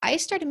because I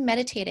started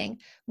meditating,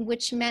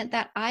 which meant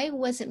that I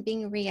wasn't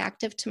being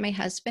reactive to my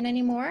husband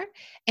anymore.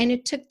 And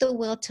it took the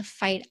will to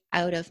fight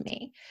out of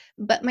me.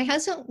 But my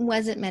husband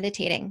wasn't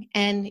meditating.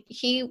 And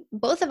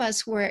both of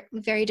us were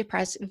very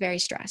depressed, very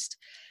stressed.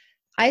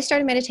 I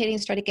started meditating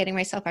and started getting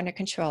myself under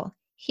control.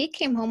 He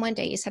came home one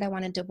day. He said, I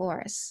want a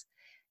divorce.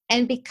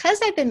 And because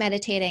I've been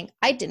meditating,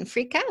 I didn't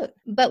freak out.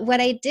 But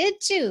what I did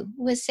do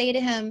was say to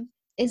him,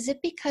 is it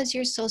because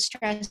you're so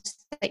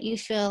stressed that you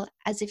feel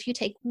as if you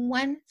take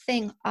one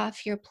thing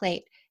off your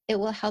plate, it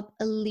will help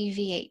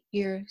alleviate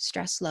your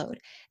stress load?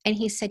 And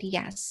he said,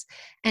 yes.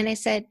 And I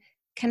said,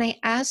 can I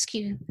ask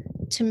you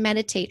to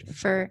meditate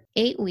for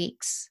 8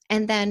 weeks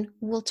and then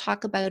we'll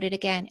talk about it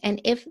again.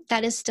 And if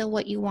that is still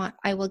what you want,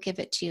 I will give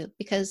it to you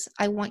because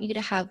I want you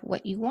to have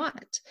what you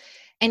want.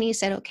 And he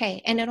said,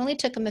 okay. And it only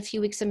took him a few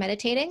weeks of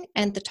meditating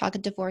and the talk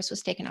of divorce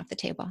was taken off the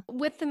table.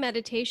 With the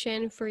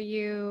meditation for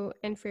you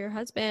and for your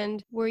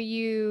husband, were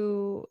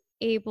you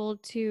able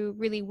to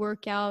really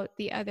work out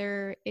the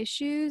other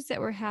issues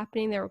that were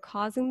happening that were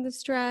causing the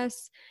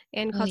stress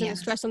and causing the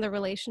stress on the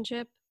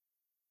relationship?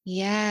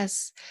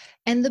 Yes.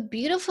 And the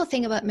beautiful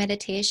thing about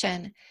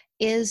meditation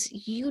is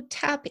you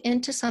tap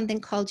into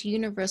something called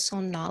universal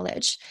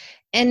knowledge.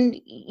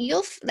 And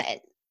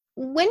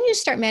when you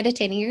start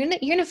meditating, you're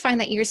gonna find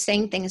that you're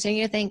saying things and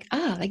you think,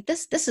 oh, like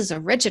this is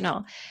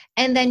original.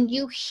 And then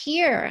you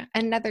hear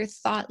another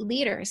thought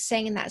leader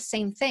saying that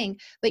same thing,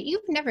 but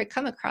you've never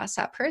come across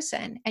that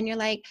person. And you're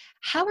like,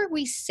 how are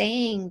we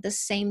saying the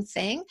same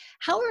thing?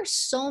 How are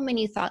so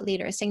many thought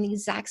leaders saying the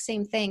exact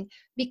same thing?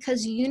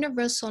 Because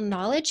universal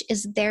knowledge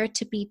is there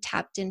to be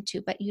tapped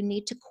into, but you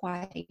need to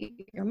quiet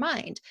your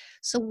mind.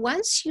 So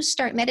once you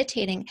start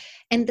meditating,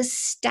 and the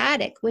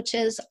static, which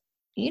is,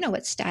 you know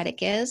what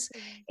static is?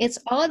 It's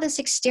all this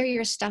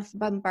exterior stuff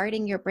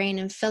bombarding your brain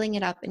and filling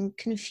it up and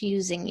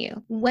confusing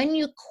you. When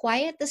you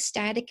quiet the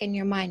static in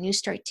your mind, you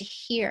start to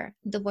hear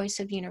the voice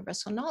of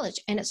universal knowledge,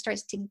 and it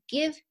starts to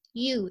give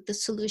you the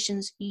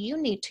solutions you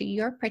need to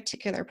your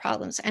particular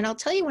problems. And I'll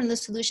tell you one of the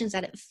solutions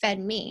that it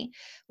fed me,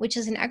 which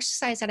is an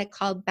exercise that I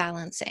call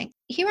balancing.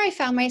 Here I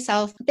found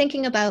myself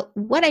thinking about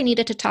what I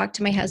needed to talk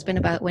to my husband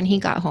about when he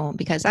got home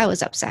because I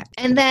was upset.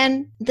 And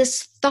then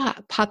this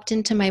thought popped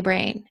into my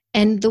brain,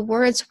 and the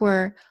words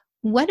were,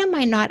 what am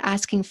I not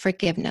asking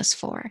forgiveness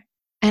for?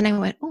 And I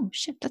went, oh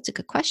shit, that's a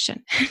good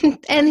question.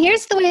 And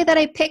here's the way that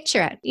I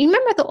picture it. You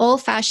remember the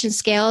old fashioned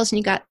scales, and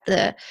you got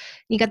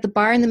the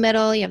bar in the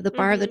middle, you have the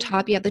bar at the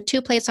top, you have the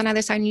two plates on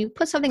either side, and you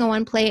put something on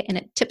one plate and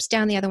it tips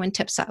down, the other one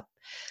tips up.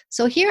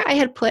 So here I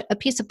had put a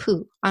piece of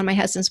poo on my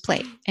husband's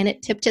plate and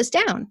it tipped his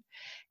down.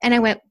 And I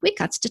went, we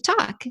got to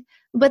talk.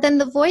 But then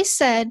the voice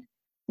said,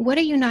 what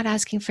are you not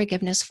asking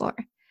forgiveness for?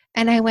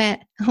 And I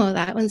went, oh,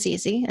 that one's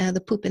easy. The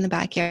poop in the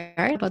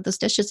backyard about those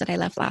dishes that I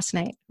left last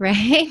night, right?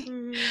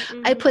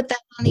 Mm-hmm. I put that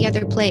on the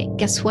other plate.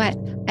 Guess what?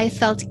 I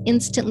felt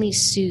instantly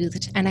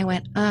soothed. And I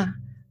went,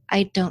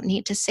 I don't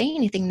need to say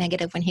anything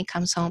negative when he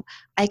comes home.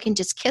 I can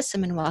just kiss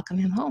him and welcome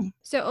him home.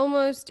 So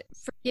almost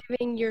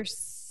forgiving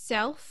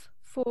yourself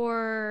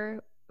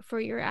for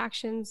your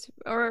actions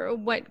or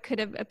what could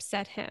have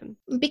upset him.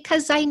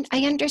 Because I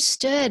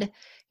understood.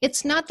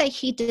 It's not that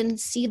he didn't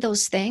see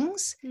those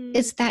things.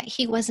 It's that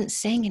he wasn't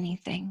saying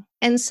anything.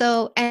 And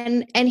so,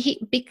 and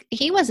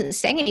he wasn't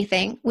saying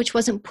anything, which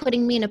wasn't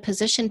putting me in a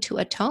position to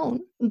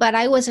atone, but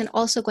I wasn't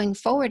also going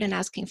forward and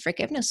asking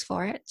forgiveness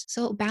for it.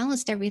 So it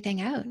balanced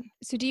everything out.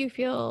 So do you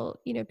feel,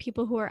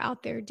 people who are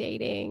out there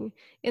dating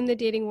in the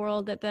dating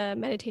world, that the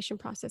meditation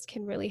process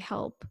can really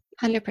help?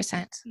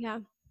 100%. Yeah.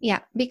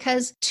 Yeah,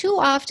 because too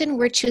often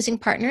we're choosing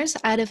partners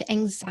out of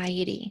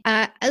anxiety.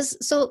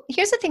 So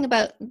here's the thing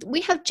about,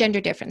 we have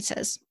gender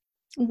differences.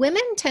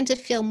 Women tend to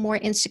feel more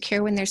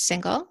insecure when they're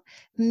single.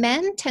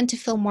 Men tend to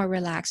feel more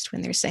relaxed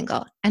when they're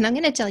single. And I'm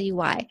going to tell you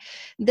why.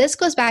 This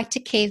goes back to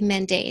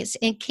caveman days.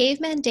 In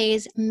caveman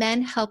days,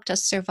 men helped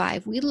us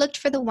survive. We looked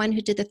for the one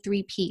who did the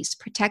 3 Ps: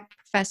 protect,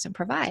 profess, and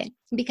provide.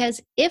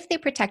 Because if they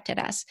protected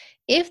us,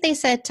 if they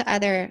said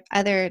to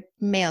other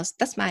males,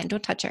 that's mine,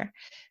 don't touch her,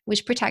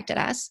 which protected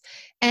us.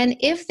 And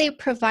if they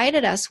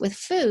provided us with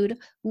food,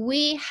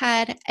 we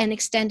had an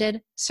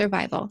extended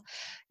survival.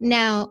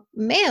 Now,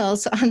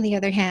 males, on the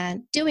other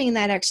hand, doing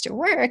that extra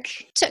work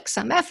took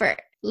some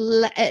effort.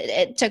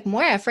 It took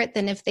more effort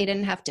than if they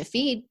didn't have to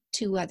feed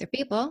 2 other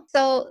people.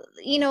 So,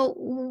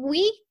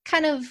 we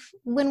kind of,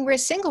 when we're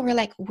single, we're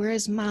like,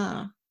 where's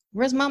my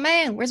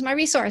man? Where's my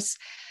resource?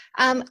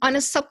 On a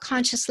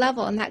subconscious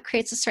level, and that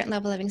creates a certain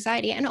level of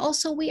anxiety. And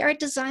also, we are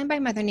designed by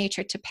Mother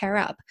Nature to pair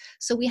up.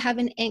 So we have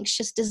an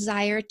anxious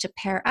desire to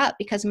pair up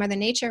because Mother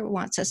Nature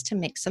wants us to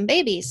make some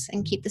babies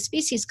and keep the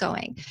species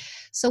going.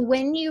 So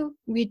when you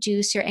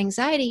reduce your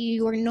anxiety,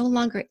 you are no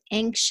longer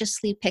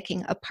anxiously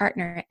picking a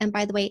partner. And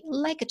by the way,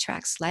 like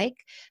attracts like.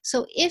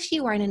 So if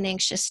you are in an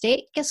anxious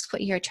state, guess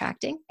what you're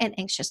attracting? An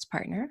anxious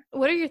partner.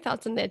 What are your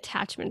thoughts on the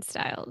attachment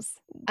styles?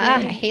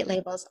 I hate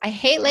labels.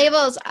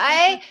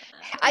 I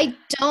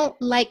don't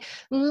like,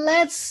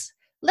 let's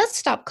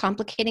stop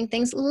complicating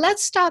things.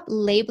 Let's stop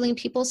labeling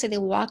people so they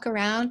walk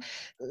around.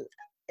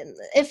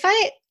 If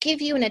I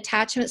give you an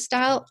attachment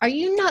style, are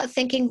you not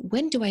thinking,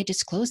 when do I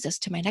disclose this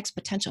to my next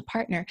potential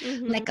partner?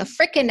 Like a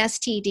freaking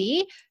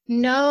STD?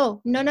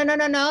 No,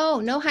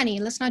 honey,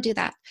 let's not do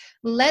that.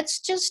 Let's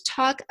just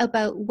talk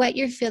about what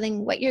you're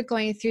feeling, what you're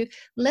going through.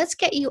 Let's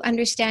get you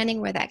understanding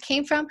where that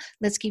came from.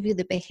 Let's give you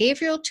the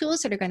behavioral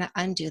tools that are going to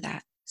undo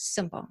that.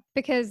 Simple.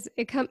 Because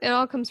it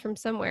all comes from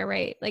somewhere,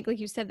 right? Like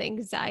you said, the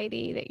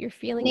anxiety that you're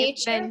feeling.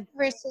 Nature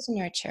versus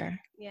nurture.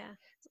 Yeah.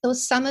 So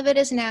some of it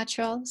is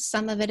natural,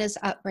 some of it is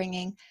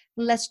upbringing.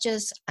 Let's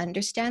just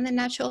understand the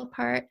natural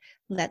part.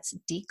 Let's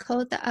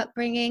decode the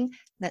upbringing.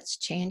 Let's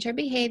change our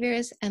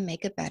behaviors and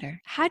make it better.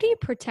 How do you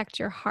protect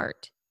your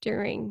heart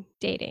during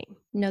dating?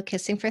 No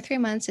kissing for 3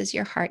 months is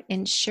your heart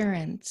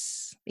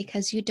insurance,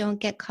 because you don't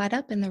get caught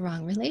up in the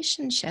wrong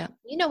relationship.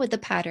 You know what the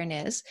pattern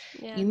is.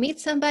 Yeah. You meet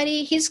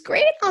somebody, he's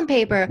great on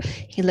paper.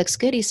 He looks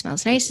good, he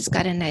smells nice, he's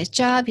got a nice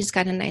job, he's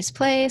got a nice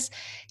place.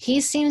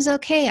 He seems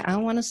okay. I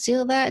want to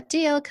seal that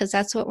deal because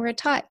that's what we're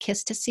taught.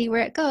 Kiss to see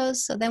where it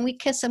goes. So then we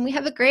kiss him. We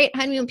have a great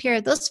honeymoon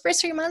period. Those first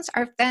 3 months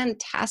are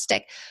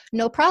fantastic.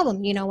 No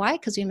problem. You know why?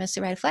 Because we miss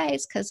the red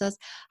flags, because those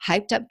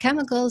hyped up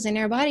chemicals in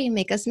our body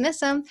make us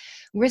miss them.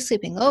 We're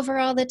sleeping over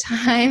all the time.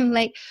 time.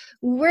 Like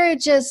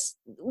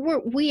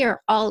we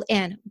are all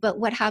in. But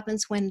what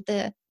happens when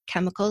the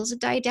chemicals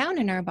die down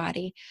in our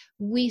body?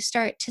 We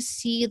start to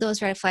see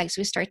those red flags.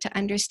 We start to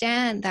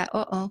understand that,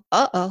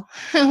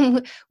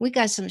 we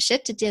got some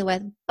shit to deal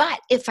with. But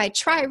if I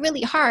try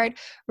really hard,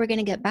 we're going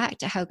to get back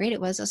to how great it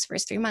was those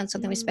first 3 months. So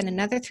then we spend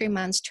another 3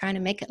 months trying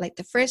to make it like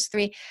the first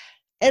 3.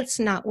 It's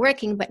not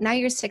working, but now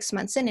you're 6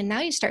 months in and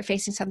now you start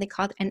facing something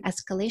called an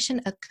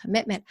escalation of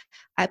commitment.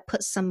 I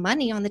put some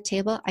money on the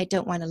table. I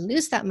don't want to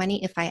lose that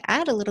money. If I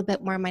add a little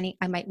bit more money,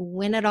 I might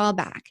win it all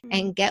back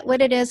and get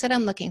what it is that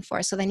I'm looking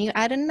for. So then you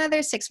add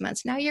another 6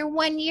 months. Now you're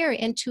 1 year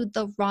into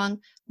the wrong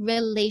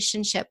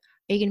relationship.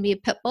 Are you going to be a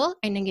pit bull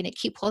and you're going to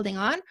keep holding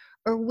on?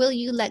 Or will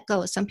you let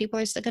go? Some people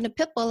are still going to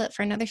pit bull it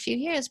for another few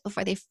years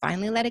before they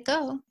finally let it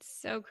go.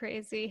 So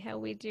crazy how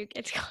we do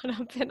get caught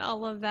up in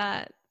all of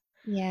that.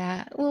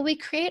 Yeah. Well, we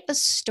create a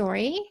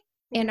story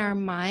in our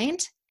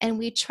mind and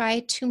we try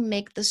to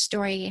make the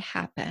story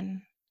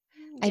happen.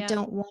 Yeah. I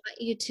don't want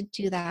you to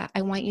do that.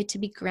 I want you to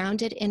be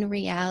grounded in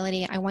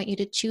reality. I want you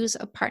to choose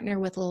a partner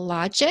with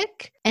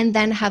logic and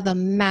then have a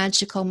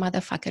magical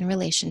motherfucking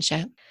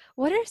relationship.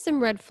 What are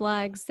some red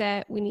flags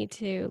that we need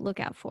to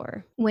look out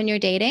for? When you're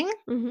dating?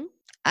 Mm-hmm.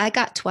 I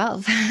got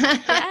 12.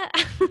 Yeah.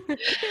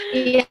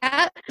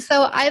 Yeah.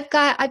 So I've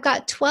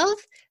got 12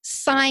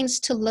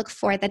 signs to look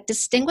for that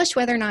distinguish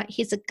whether or not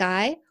he's a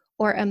guy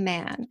or a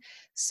man.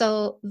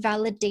 So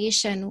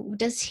validation,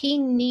 does he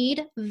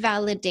need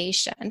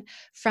validation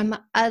from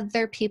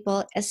other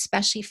people,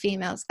 especially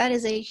females? That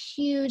is a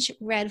huge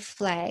red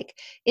flag.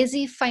 Is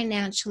he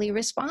financially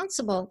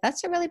responsible?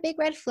 That's a really big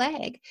red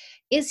flag.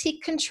 Is he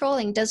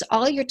controlling? Does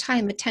all your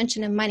time,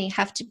 attention, and money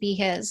have to be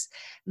his?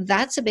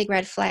 That's a big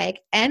red flag.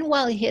 And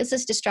while his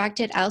is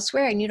distracted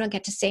elsewhere and you don't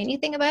get to say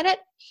anything about it,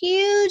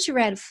 huge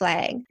red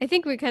flag. I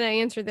think we kind of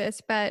answered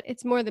this, but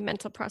it's more the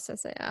mental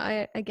process,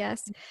 I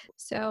guess.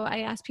 So I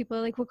asked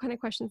people, like, what kind of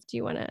questions do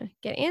you want to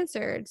get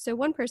answered? So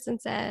one person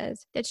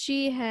says that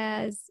she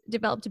has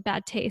developed a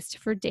bad taste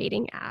for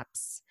dating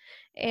apps.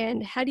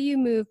 And how do you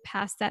move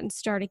past that and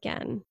start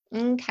again?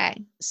 Okay.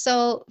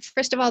 So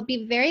first of all,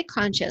 be very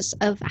conscious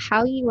of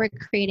how you are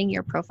creating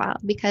your profile,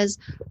 because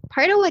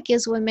part of what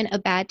gives women a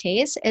bad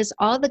taste is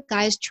all the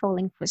guys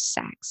trolling for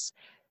sex.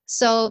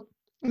 So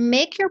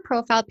make your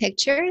profile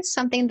picture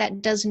something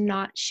that does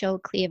not show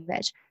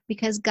cleavage,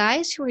 because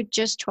guys who are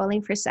just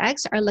trolling for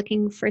sex are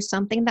looking for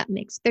something that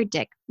makes their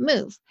dick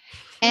move.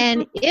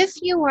 And if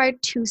you are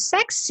too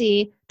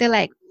sexy, they're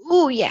like,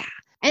 "Ooh, yeah."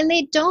 And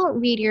they don't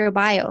read your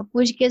bio,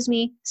 which gives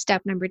me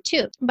step number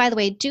 2. By the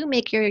way, do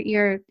make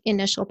your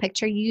initial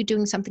picture you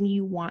doing something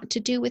you want to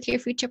do with your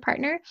future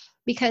partner,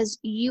 because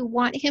you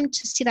want him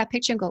to see that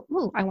picture and go,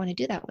 "Ooh, I want to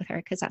do that with her,"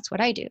 because that's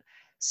what I do.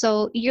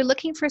 So you're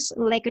looking for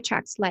like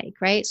attracts like,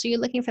 right? So you're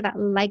looking for that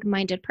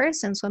like-minded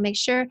person. So make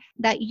sure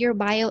that your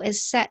bio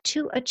is set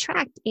to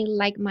attract a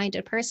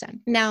like-minded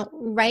person. Now,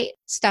 write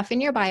stuff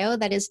in your bio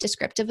that is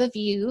descriptive of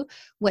you,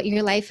 what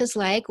your life is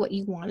like, what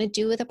you want to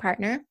do with a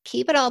partner.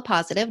 Keep it all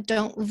positive.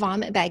 Don't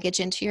vomit baggage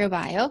into your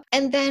bio.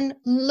 And then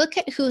look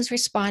at who's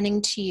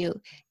responding to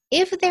you.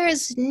 If there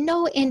is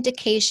no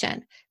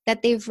indication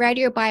that they've read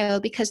your bio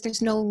because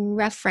there's no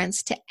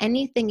reference to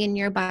anything in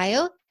your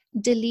bio,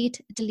 delete.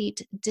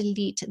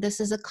 This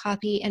is a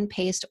copy and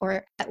paste,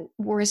 or at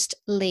worst,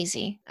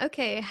 lazy.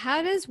 Okay.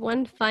 How does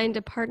one find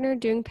a partner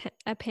during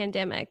a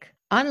pandemic?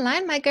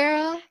 Online, my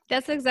girl.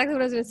 That's exactly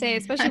what I was going to say,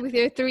 especially with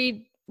your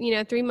 3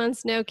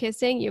 months no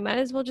kissing. You might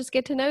as well just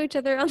get to know each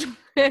other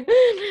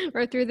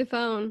or through the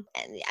phone.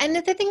 And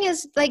the thing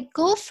is, like,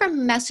 go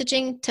from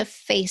messaging to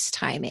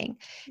FaceTiming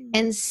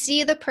and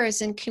see the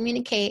person,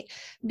 communicate,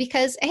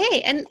 because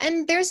hey,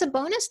 and there's a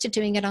bonus to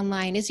doing it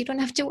online is you don't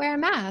have to wear a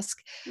mask.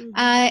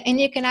 And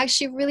you can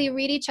actually really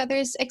read each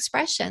other's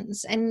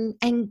expressions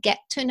and get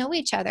to know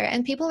each other.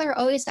 And people are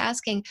always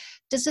asking,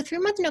 does the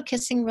 3-month no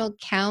kissing rule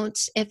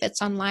count if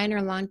it's online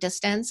or long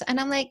distance? And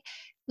I'm like,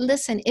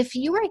 listen, if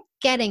you are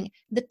getting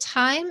the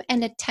time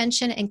and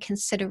attention and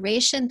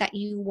consideration that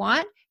you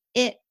want,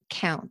 it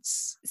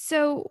counts.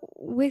 So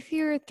with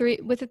the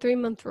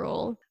 3-month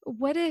rule,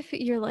 what if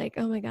you're like,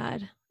 oh my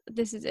God,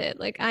 this is it.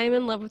 Like, I'm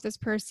in love with this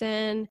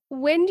person.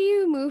 When do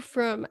you move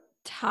from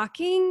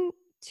talking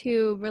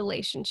to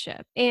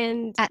relationship?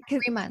 And at 3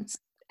 months.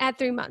 At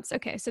 3 months.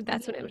 Okay. So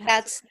that's when it would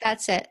happen.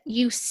 That's it.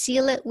 You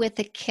seal it with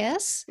a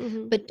kiss,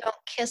 but don't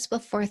kiss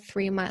before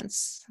 3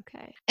 months.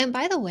 Okay. And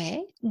by the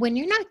way, when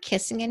you're not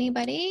kissing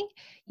anybody,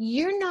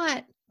 you're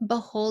not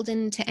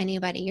beholden to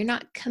anybody. You're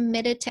not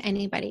committed to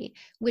anybody,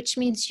 which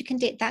means you can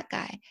date that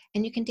guy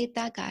and you can date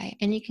that guy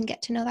and you can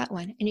get to know that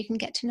one and you can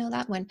get to know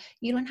that one.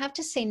 You don't have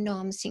to say, no,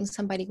 I'm seeing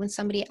somebody when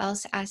somebody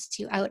else asks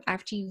you out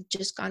after you've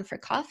just gone for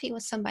coffee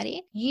with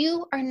somebody.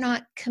 You are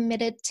not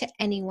committed to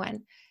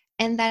anyone.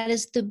 And that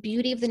is the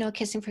beauty of the no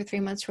kissing for 3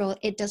 months rule.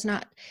 It does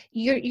not,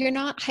 you're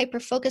not hyper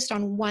focused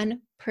on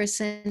one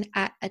person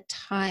at a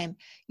time.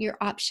 Your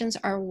options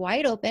are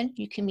wide open.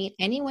 You can meet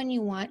anyone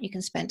you want. You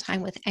can spend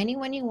time with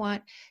anyone you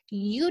want.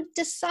 You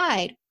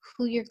decide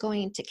who you're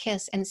going to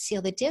kiss and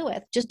seal the deal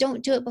with. Just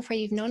don't do it before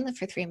you've known them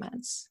for 3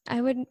 months.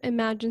 I would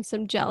imagine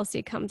some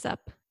jealousy comes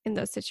up in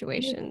those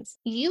situations.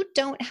 You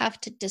don't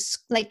have to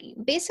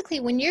basically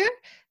when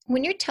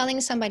you're telling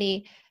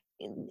somebody,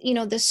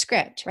 the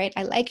script, right?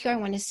 I like you. I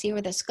want to see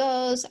where this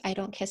goes. I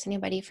don't kiss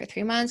anybody for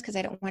 3 months because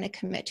I don't want to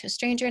commit to a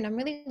stranger. And I'm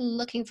really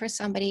looking for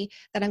somebody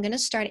that I'm going to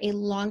start a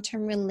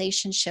long-term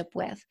relationship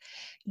with.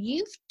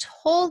 You've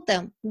told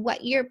them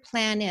what your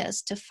plan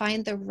is to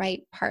find the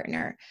right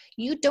partner.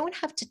 You don't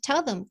have to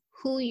tell them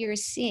who you're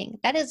seeing.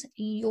 That is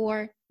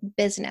your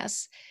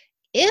business.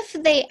 If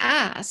they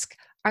ask,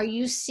 are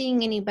you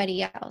seeing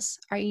anybody else?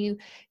 You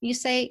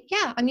say,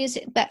 yeah,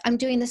 but I'm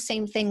doing the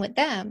same thing with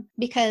them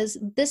because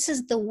this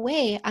is the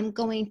way I'm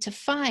going to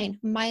find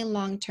my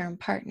long-term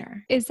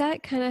partner. Is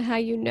that kind of how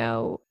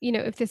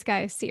if this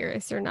guy is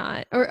serious or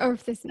not, or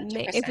if if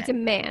it's a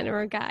man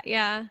or a guy?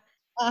 Yeah.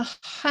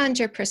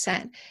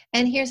 100%.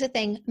 And here's the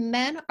thing,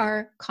 men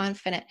are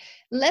confident.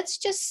 Let's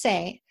just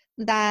say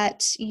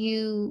that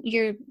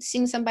you're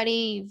seeing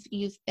somebody,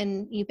 you've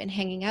been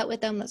hanging out with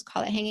them. Let's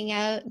call it hanging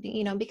out,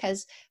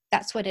 because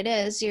that's what it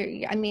is.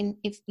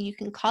 If you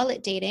can call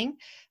it dating,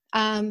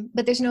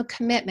 but there's no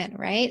commitment,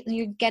 right?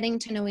 You're getting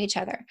to know each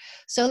other.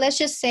 So let's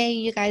just say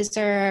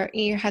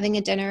you're having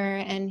a dinner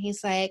and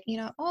he's like,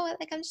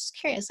 I'm just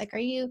curious, like, are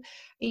you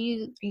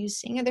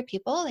seeing other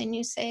people? And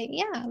you say,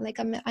 yeah, like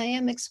I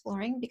am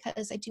exploring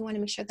because I do want to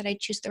make sure that I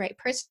choose the right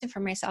person for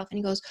myself. And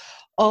he goes,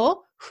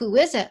 oh, who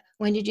is it?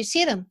 When did you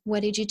see them?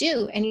 What did you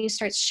do? And you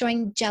start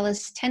showing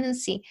jealous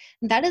tendency.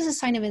 That is a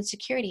sign of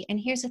insecurity. And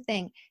here's the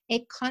thing,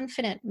 a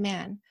confident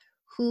man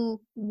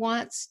who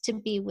wants to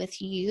be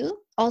with you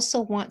also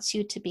wants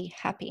you to be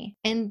happy,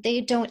 and they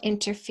don't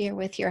interfere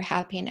with your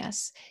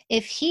happiness.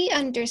 If he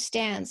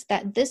understands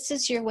that this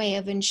is your way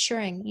of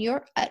ensuring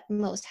your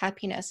utmost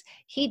happiness,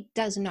 he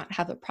does not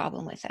have a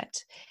problem with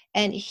it.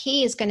 And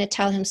he is going to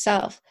tell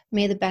himself,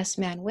 may the best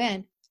man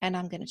win. And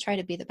I'm going to try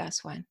to be the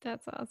best one.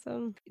 That's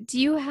awesome. Do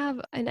you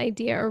have an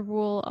idea or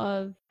rule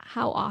of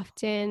how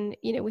often,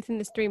 within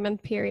this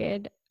 3-month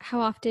period, how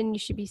often you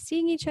should be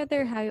seeing each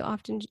other, how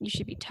often you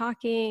should be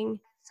talking?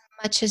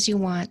 As much as you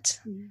want.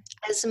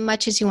 As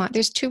much as you want.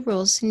 There's 2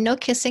 rules. No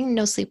kissing,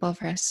 no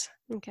sleepovers.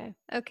 Okay.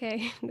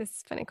 This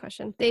is a funny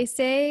question. They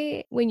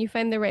say when you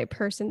find the right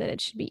person that it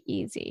should be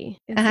easy.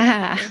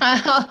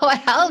 Oh,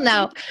 hell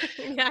no.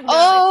 Yeah,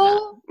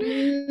 oh,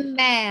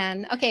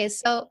 man. Okay,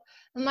 so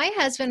my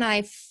husband and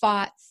I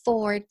fought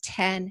for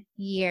 10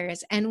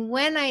 years. And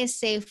when I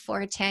say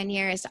for 10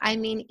 years, I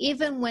mean,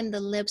 even when the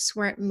lips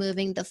weren't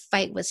moving, the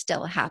fight was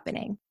still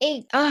happening.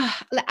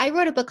 I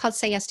wrote a book called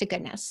Say Yes to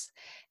Goodness.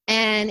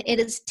 And it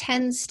is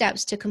 10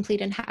 steps to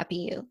complete and happy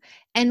you.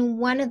 And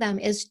one of them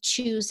is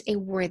choose a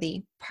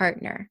worthy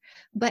partner.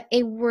 But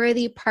a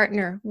worthy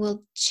partner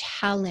will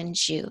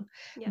challenge you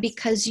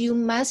because you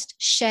must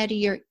shed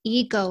your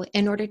ego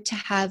in order to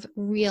have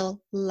real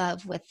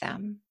love with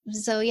them.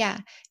 So yeah,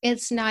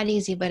 it's not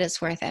easy, but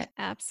it's worth it.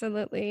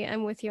 Absolutely.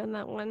 I'm with you on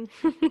that one.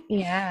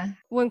 Yeah.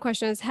 One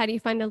question is, how do you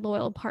find a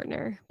loyal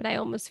partner? But I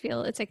almost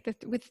feel it's like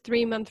with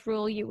 3-month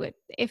rule, you would,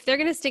 if they're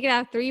going to stick it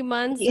out 3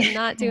 months and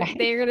not do it,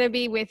 they're going to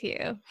be with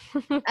you.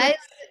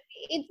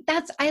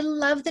 I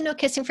love the no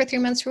kissing for 3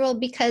 months rule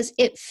because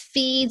it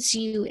feeds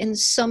you in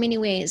so many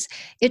ways.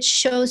 It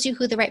shows you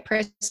who the right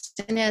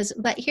person is.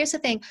 But here's the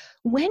thing,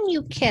 when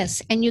you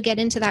kiss and you get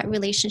into that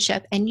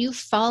relationship and you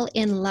fall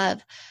in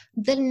love,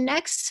 the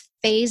next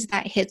phase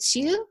that hits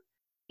you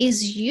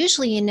is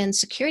usually an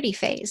insecurity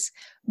phase,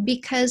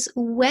 because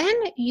when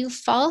you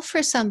fall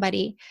for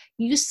somebody,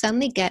 you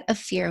suddenly get a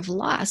fear of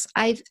loss.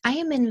 I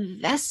am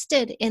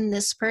invested in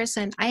this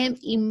person. I am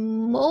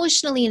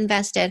emotionally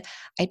invested.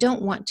 I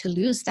don't want to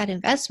lose that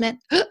investment.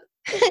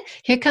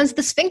 Here comes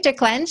the sphincter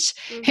clench.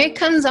 Here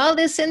comes all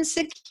this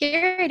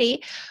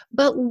insecurity.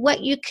 But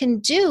what you can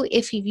do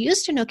if you've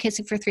used a no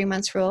kissing for 3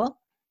 months rule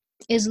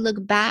is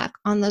look back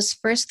on those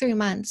first 3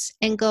 months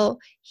and go,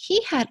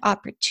 he had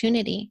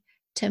opportunity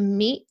to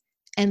meet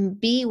and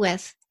be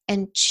with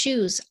and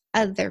choose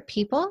other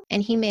people,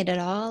 and he made it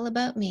all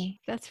about me.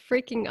 That's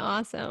freaking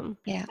awesome.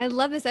 Yeah. I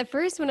love this. At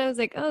first, when I was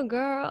like, oh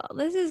girl,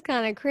 this is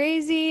kind of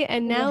crazy,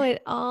 and now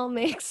it all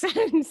makes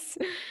sense.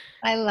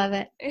 I love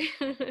it.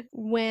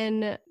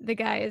 When the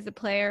guy is a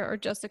player or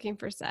just looking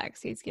for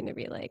sex, he's going to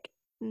be like,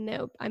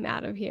 nope, I'm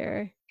out of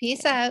here.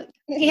 Peace out.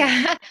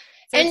 Yeah.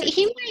 And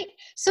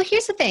so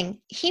here's the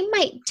thing, he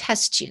might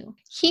test you.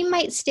 He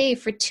might stay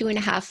for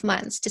 2.5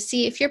 months to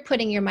see if you're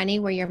putting your money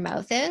where your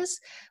mouth is.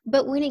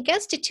 But when he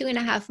gets to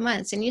 2.5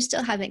 months and you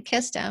still haven't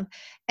kissed him,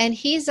 and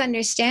he's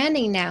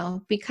understanding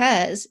now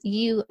because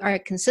you are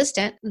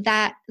consistent,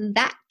 that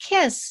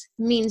kiss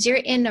means you're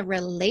in a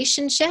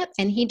relationship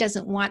and he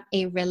doesn't want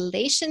a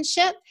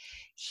relationship,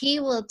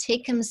 he will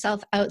take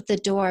himself out the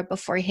door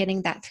before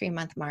hitting that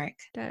 3-month mark.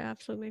 That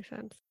absolutely makes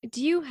sense.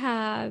 Do you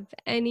have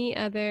any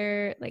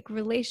other like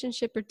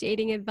relationship or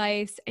dating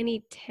advice,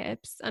 any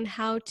tips on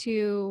how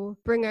to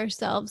bring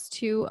ourselves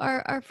to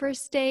our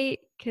first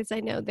date? Because I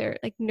know they're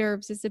like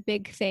nerves is a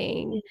big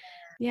thing.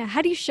 Yeah.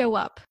 How do you show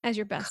up as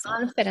your best self?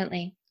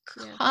 Confidently,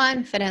 Yeah.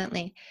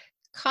 confidently.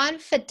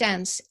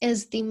 Confidence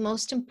is the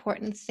most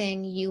important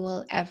thing you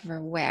will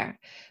ever wear,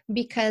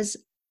 because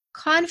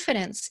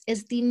confidence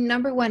is the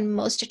number one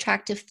most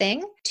attractive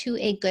thing to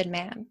a good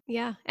man.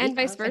 Yeah. Be And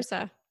vice confident.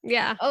 versa.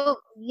 Yeah. Oh,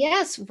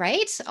 yes,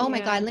 right? Oh my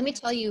Yeah. God, let me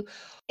tell you,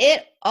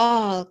 it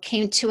all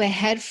came to a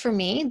head for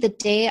me the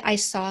day I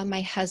saw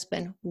my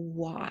husband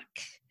walk.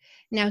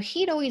 Now,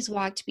 he'd always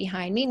walked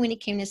behind me when he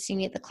came to see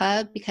me at the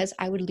club because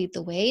I would lead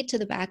the way to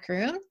the back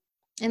room.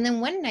 And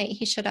then one night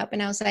he showed up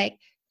and I was like,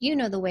 you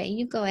know the way,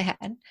 you go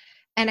ahead.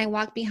 And I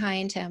walked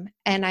behind him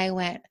and I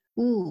went,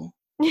 ooh,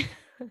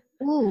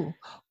 ooh,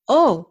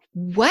 oh,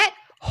 what?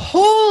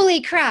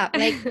 Holy crap.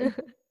 Like,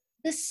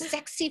 the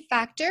sexy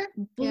factor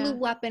Yeah.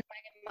 blew up in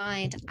my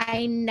mind.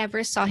 I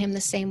never saw him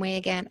the same way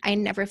again. I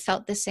never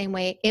felt the same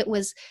way.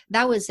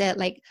 That was it.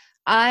 Like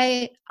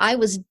I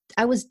was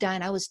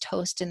done. I was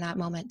toast in that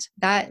moment.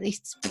 That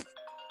is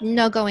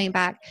no going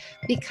back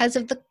because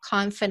of the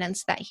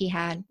confidence that he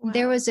had. Wow.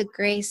 There was a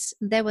grace,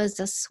 there was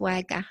a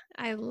swagger.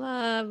 I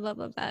love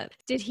that.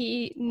 Did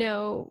he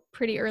know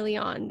pretty early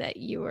on that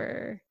you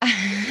were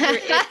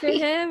it for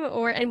him,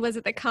 and was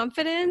it the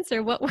confidence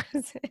or what was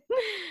it?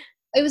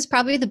 It was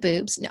probably the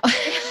boobs. No.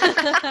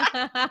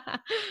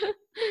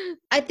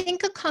 I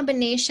think a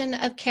combination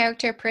of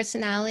character,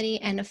 personality,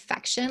 and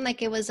affection.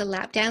 Like, it was a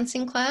lap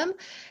dancing club.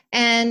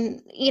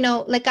 And,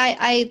 like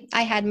I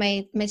had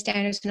my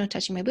standards, no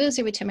touching my boobs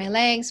or between my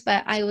legs,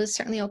 but I was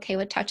certainly okay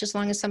with touch as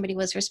long as somebody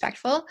was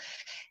respectful.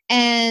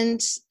 And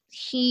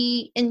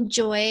he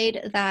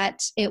enjoyed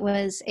that it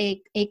was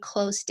a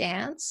close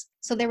dance.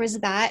 So there was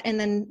that, and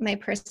then my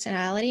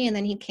personality, and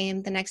then he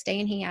came the next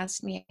day and he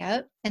asked me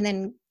out, and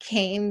then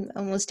came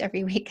almost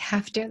every week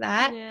after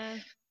that. Yeah.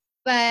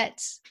 But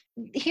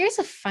here's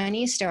a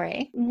funny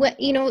story.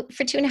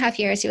 For 2.5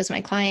 years, he was my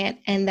client.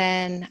 And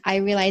then I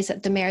realized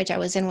that the marriage I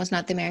was in was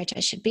not the marriage I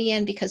should be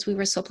in because we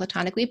were so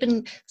platonic. We've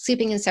been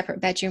sleeping in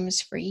separate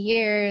bedrooms for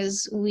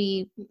years.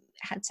 We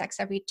had sex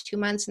every 2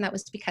 months. And that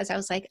was because I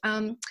was like,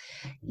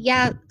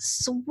 yeah,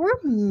 so we're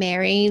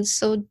married.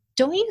 So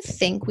don't you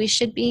think we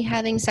should be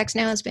having sex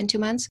now? It's been 2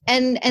 months.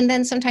 And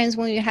then sometimes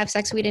when we have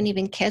sex, we didn't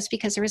even kiss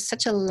because there was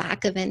such a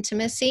lack of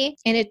intimacy.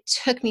 And it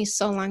took me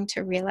so long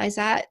to realize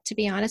that, to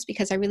be honest,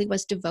 because I really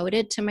was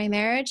devoted to my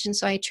marriage. And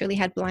so I truly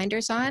had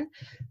blinders on.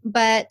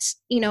 But,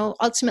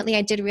 ultimately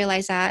I did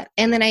realize that.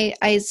 And then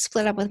I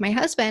split up with my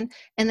husband.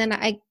 And then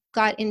I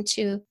got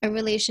into a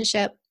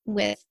relationship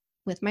with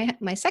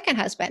my second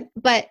husband.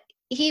 But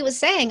he was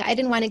saying I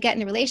didn't want to get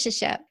in a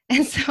relationship.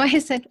 And so I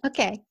said,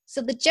 okay.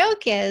 So the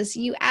joke is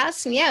you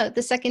asked me out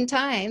the second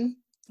time,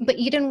 but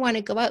you didn't want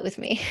to go out with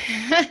me.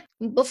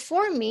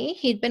 Before me,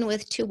 he'd been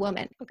with 2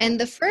 women. Okay. And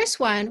the first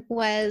one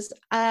was,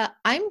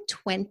 I'm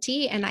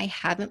 20 and I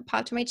haven't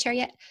popped my cherry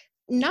yet.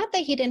 Not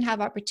that he didn't have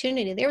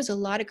opportunity. There was a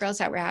lot of girls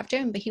that were after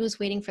him, but he was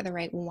waiting for the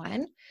right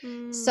one.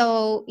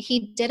 So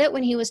he did it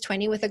when he was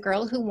 20 with a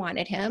girl who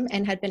wanted him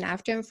and had been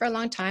after him for a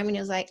long time. And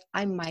he was like,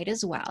 I might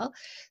as well.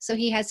 So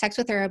he had sex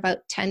with her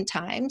about 10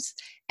 times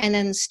and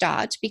then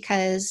stopped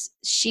because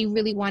she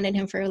really wanted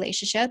him for a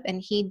relationship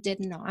and he did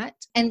not.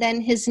 And then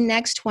his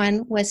next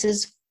one was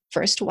his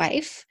first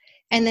wife.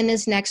 And then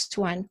his next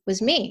one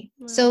was me.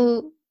 Wow.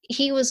 So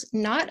he was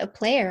not a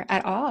player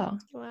at all.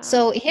 Wow.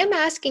 So him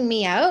asking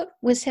me out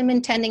was him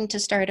intending to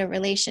start a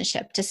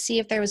relationship, to see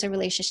if there was a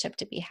relationship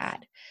to be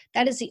had.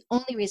 That is the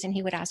only reason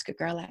he would ask a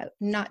girl out,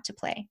 not to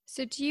play.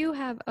 So do you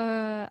have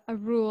a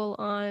rule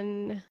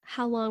on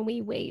how long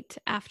we wait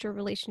after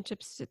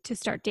relationships to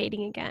start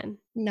dating again?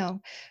 No,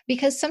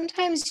 because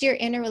sometimes you're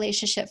in a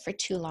relationship for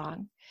too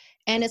long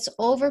and it's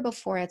over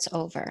before it's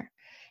over.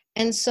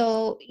 And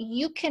so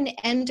you can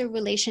end a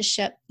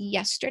relationship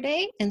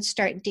yesterday and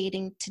start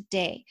dating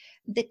today.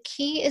 The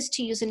key is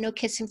to use a no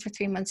kissing for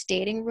 3 months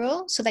dating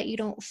rule so that you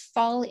don't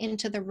fall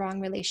into the wrong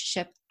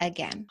relationship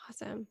again.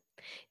 Awesome.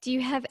 Do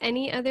you have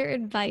any other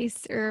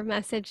advice or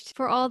message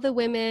for all the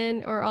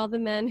women or all the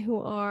men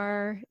who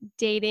are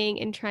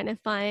dating and trying to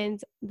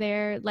find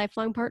their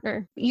lifelong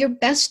partner? Your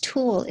best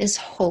tool is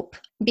hope,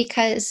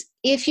 because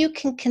if you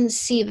can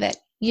conceive it,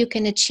 you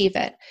can achieve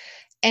it.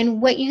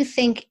 And what you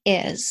think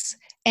is.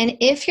 And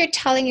if you're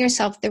telling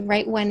yourself the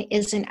right one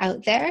isn't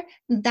out there,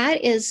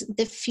 that is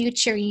the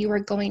future you are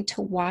going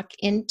to walk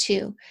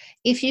into.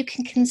 If you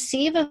can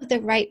conceive of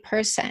the right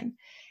person,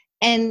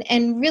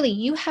 and really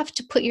you have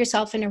to put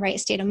yourself in a right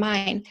state of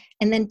mind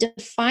and then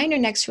define your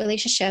next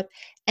relationship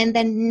and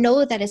then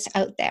know that it's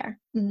out there,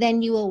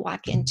 then you will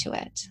walk into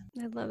it.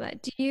 I love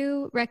that. Do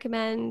you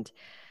recommend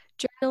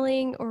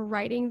journaling or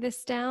writing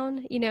this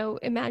down?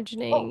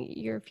 Imagining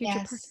your future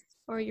partner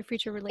or your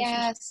future relationship?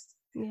 Yes.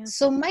 Yeah.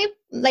 So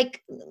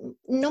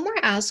No More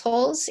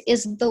Assholes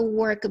is the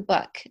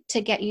workbook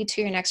to get you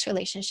to your next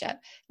relationship.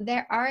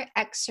 There are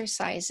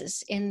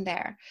exercises in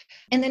there,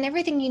 and then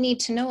everything you need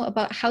to know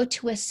about how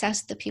to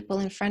assess the people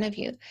in front of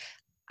you.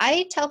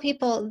 I tell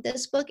people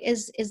this book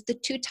is the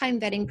 2-time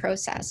vetting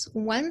process.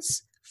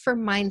 Once for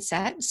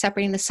mindset,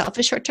 separating the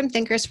selfish short-term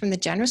thinkers from the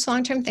generous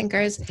long-term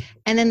thinkers,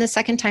 and then the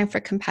second time for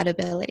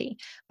compatibility.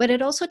 But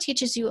it also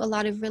teaches you a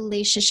lot of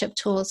relationship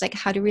tools, like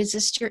how to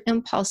resist your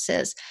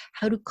impulses,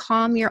 how to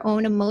calm your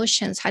own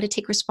emotions, how to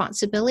take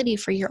responsibility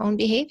for your own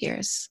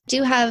behaviors. I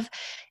do have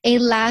a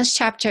last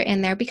chapter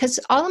in there because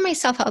all of my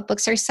self-help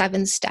books are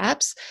 7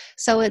 steps.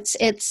 So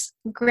it's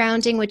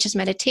grounding, which is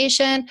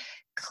meditation,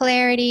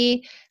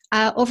 clarity,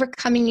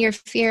 overcoming your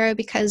fear,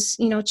 because,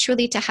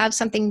 truly to have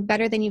something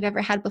better than you've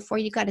ever had before,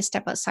 you got to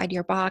step outside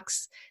your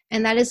box.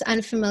 And that is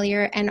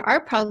unfamiliar. And our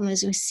problem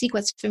is we seek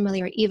what's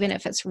familiar, even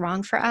if it's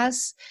wrong for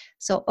us.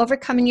 So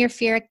overcoming your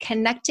fear,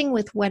 connecting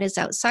with what is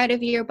outside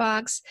of your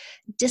box,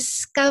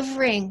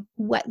 discovering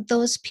what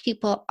those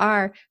people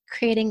are,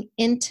 creating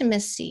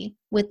intimacy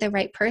with the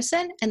right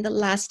person. And the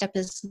last step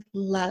is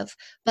love.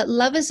 But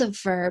love is a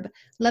verb.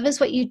 Love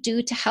is what you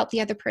do to help the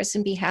other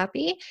person be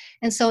happy.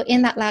 And so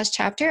in that last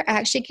chapter, I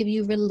actually give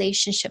you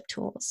relationship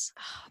tools.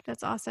 Oh,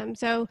 that's awesome.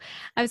 So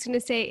I was going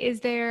to say,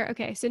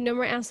 so No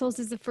More Assholes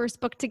is the first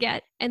book to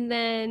get. And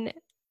then...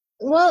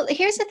 Well,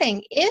 here's the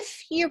thing.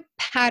 If your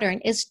pattern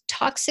is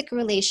toxic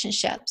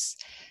relationships,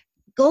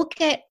 go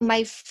get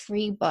my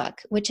free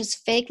book, which is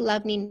Fake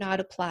Love Need Not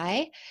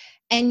Apply.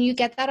 And you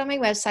get that on my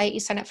website. You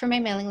sign up for my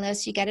mailing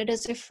list. You get it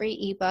as a free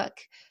ebook.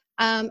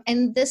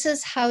 And this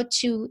is how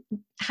to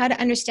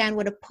understand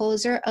what a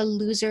poser, a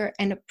loser,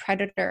 and a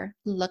predator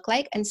look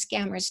like, and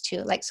scammers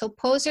too. So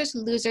posers,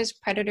 losers,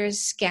 predators,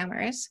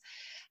 scammers.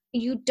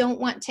 You don't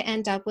want to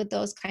end up with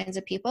those kinds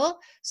of people.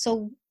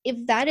 So if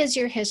that is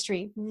your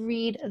history,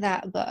 read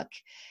that book.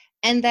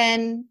 And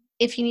then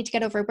if you need to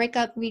get over a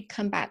breakup, read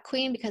Come Back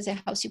Queen, because it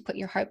helps you put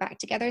your heart back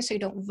together so you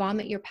don't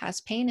vomit your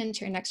past pain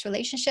into your next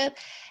relationship.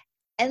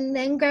 And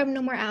then grab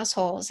No More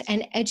Assholes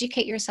and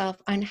educate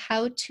yourself on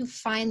how to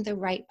find the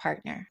right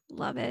partner.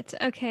 Love it.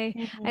 Okay.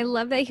 Mm-hmm. I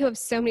love that you have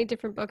so many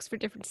different books for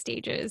different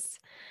stages.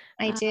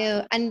 I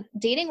do. And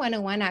Dating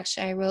 101,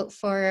 actually, I wrote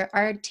for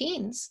our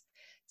teens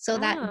so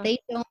that they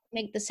don't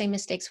make the same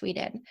mistakes we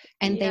did.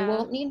 And they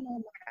won't need no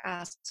more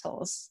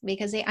assholes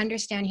because they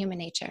understand human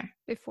nature.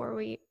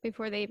 Before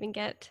they even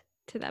get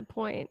to that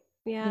point.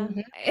 Yeah. Mm-hmm.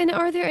 And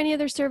are there any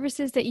other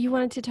services that you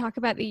wanted to talk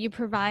about that you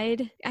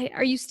provide?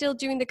 Are you still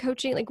doing the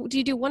coaching? Do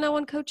you do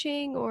one-on-one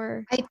coaching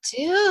or?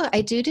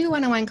 I do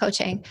one-on-one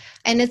coaching.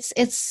 And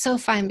it's so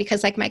fun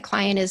because my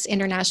client is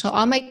international.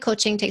 All my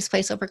coaching takes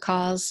place over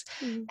calls.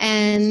 Mm-hmm.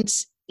 And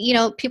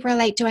people are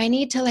like, do I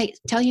need to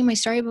tell you my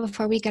story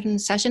before we get in the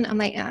session? I'm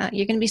like,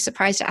 you're going to be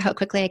surprised at how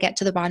quickly I get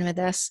to the bottom of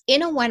this.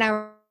 In a 1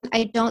 hour,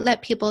 I don't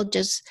let people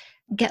just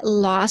get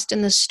lost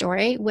in the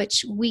story,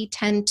 which we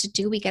tend to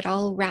do. We get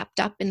all wrapped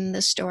up in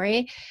the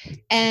story.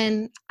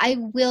 And I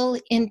will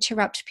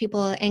interrupt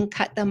people and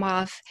cut them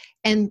off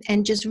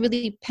and just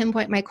really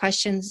pinpoint my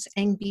questions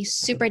and be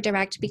super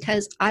direct,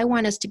 because I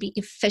want us to be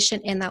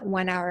efficient in that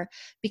 1 hour.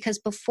 Because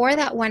before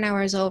that 1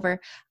 hour is over,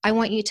 I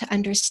want you to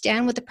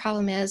understand what the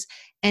problem is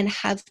and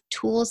have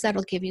tools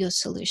that'll give you a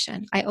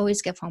solution. I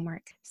always give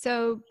homework.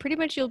 So pretty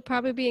much you'll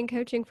probably be in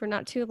coaching for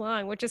not too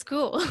long, which is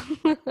cool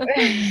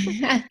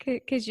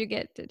because you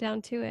get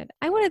down to it.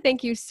 I want to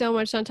thank you so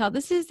much, Chantal.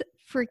 This is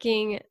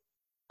freaking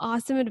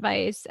awesome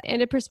advice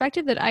and a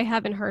perspective that I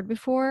haven't heard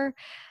before.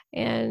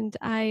 And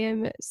I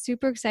am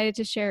super excited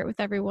to share it with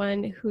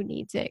everyone who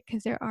needs it,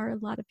 because there are a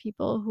lot of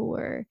people who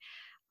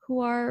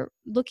are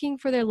looking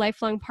for their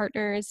lifelong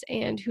partners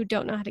and who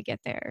don't know how to get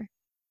there.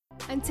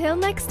 Until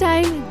next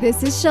time,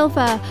 this is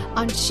Shilpa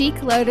on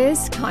Chic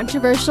Lotus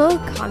Controversial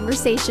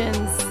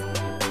Conversations.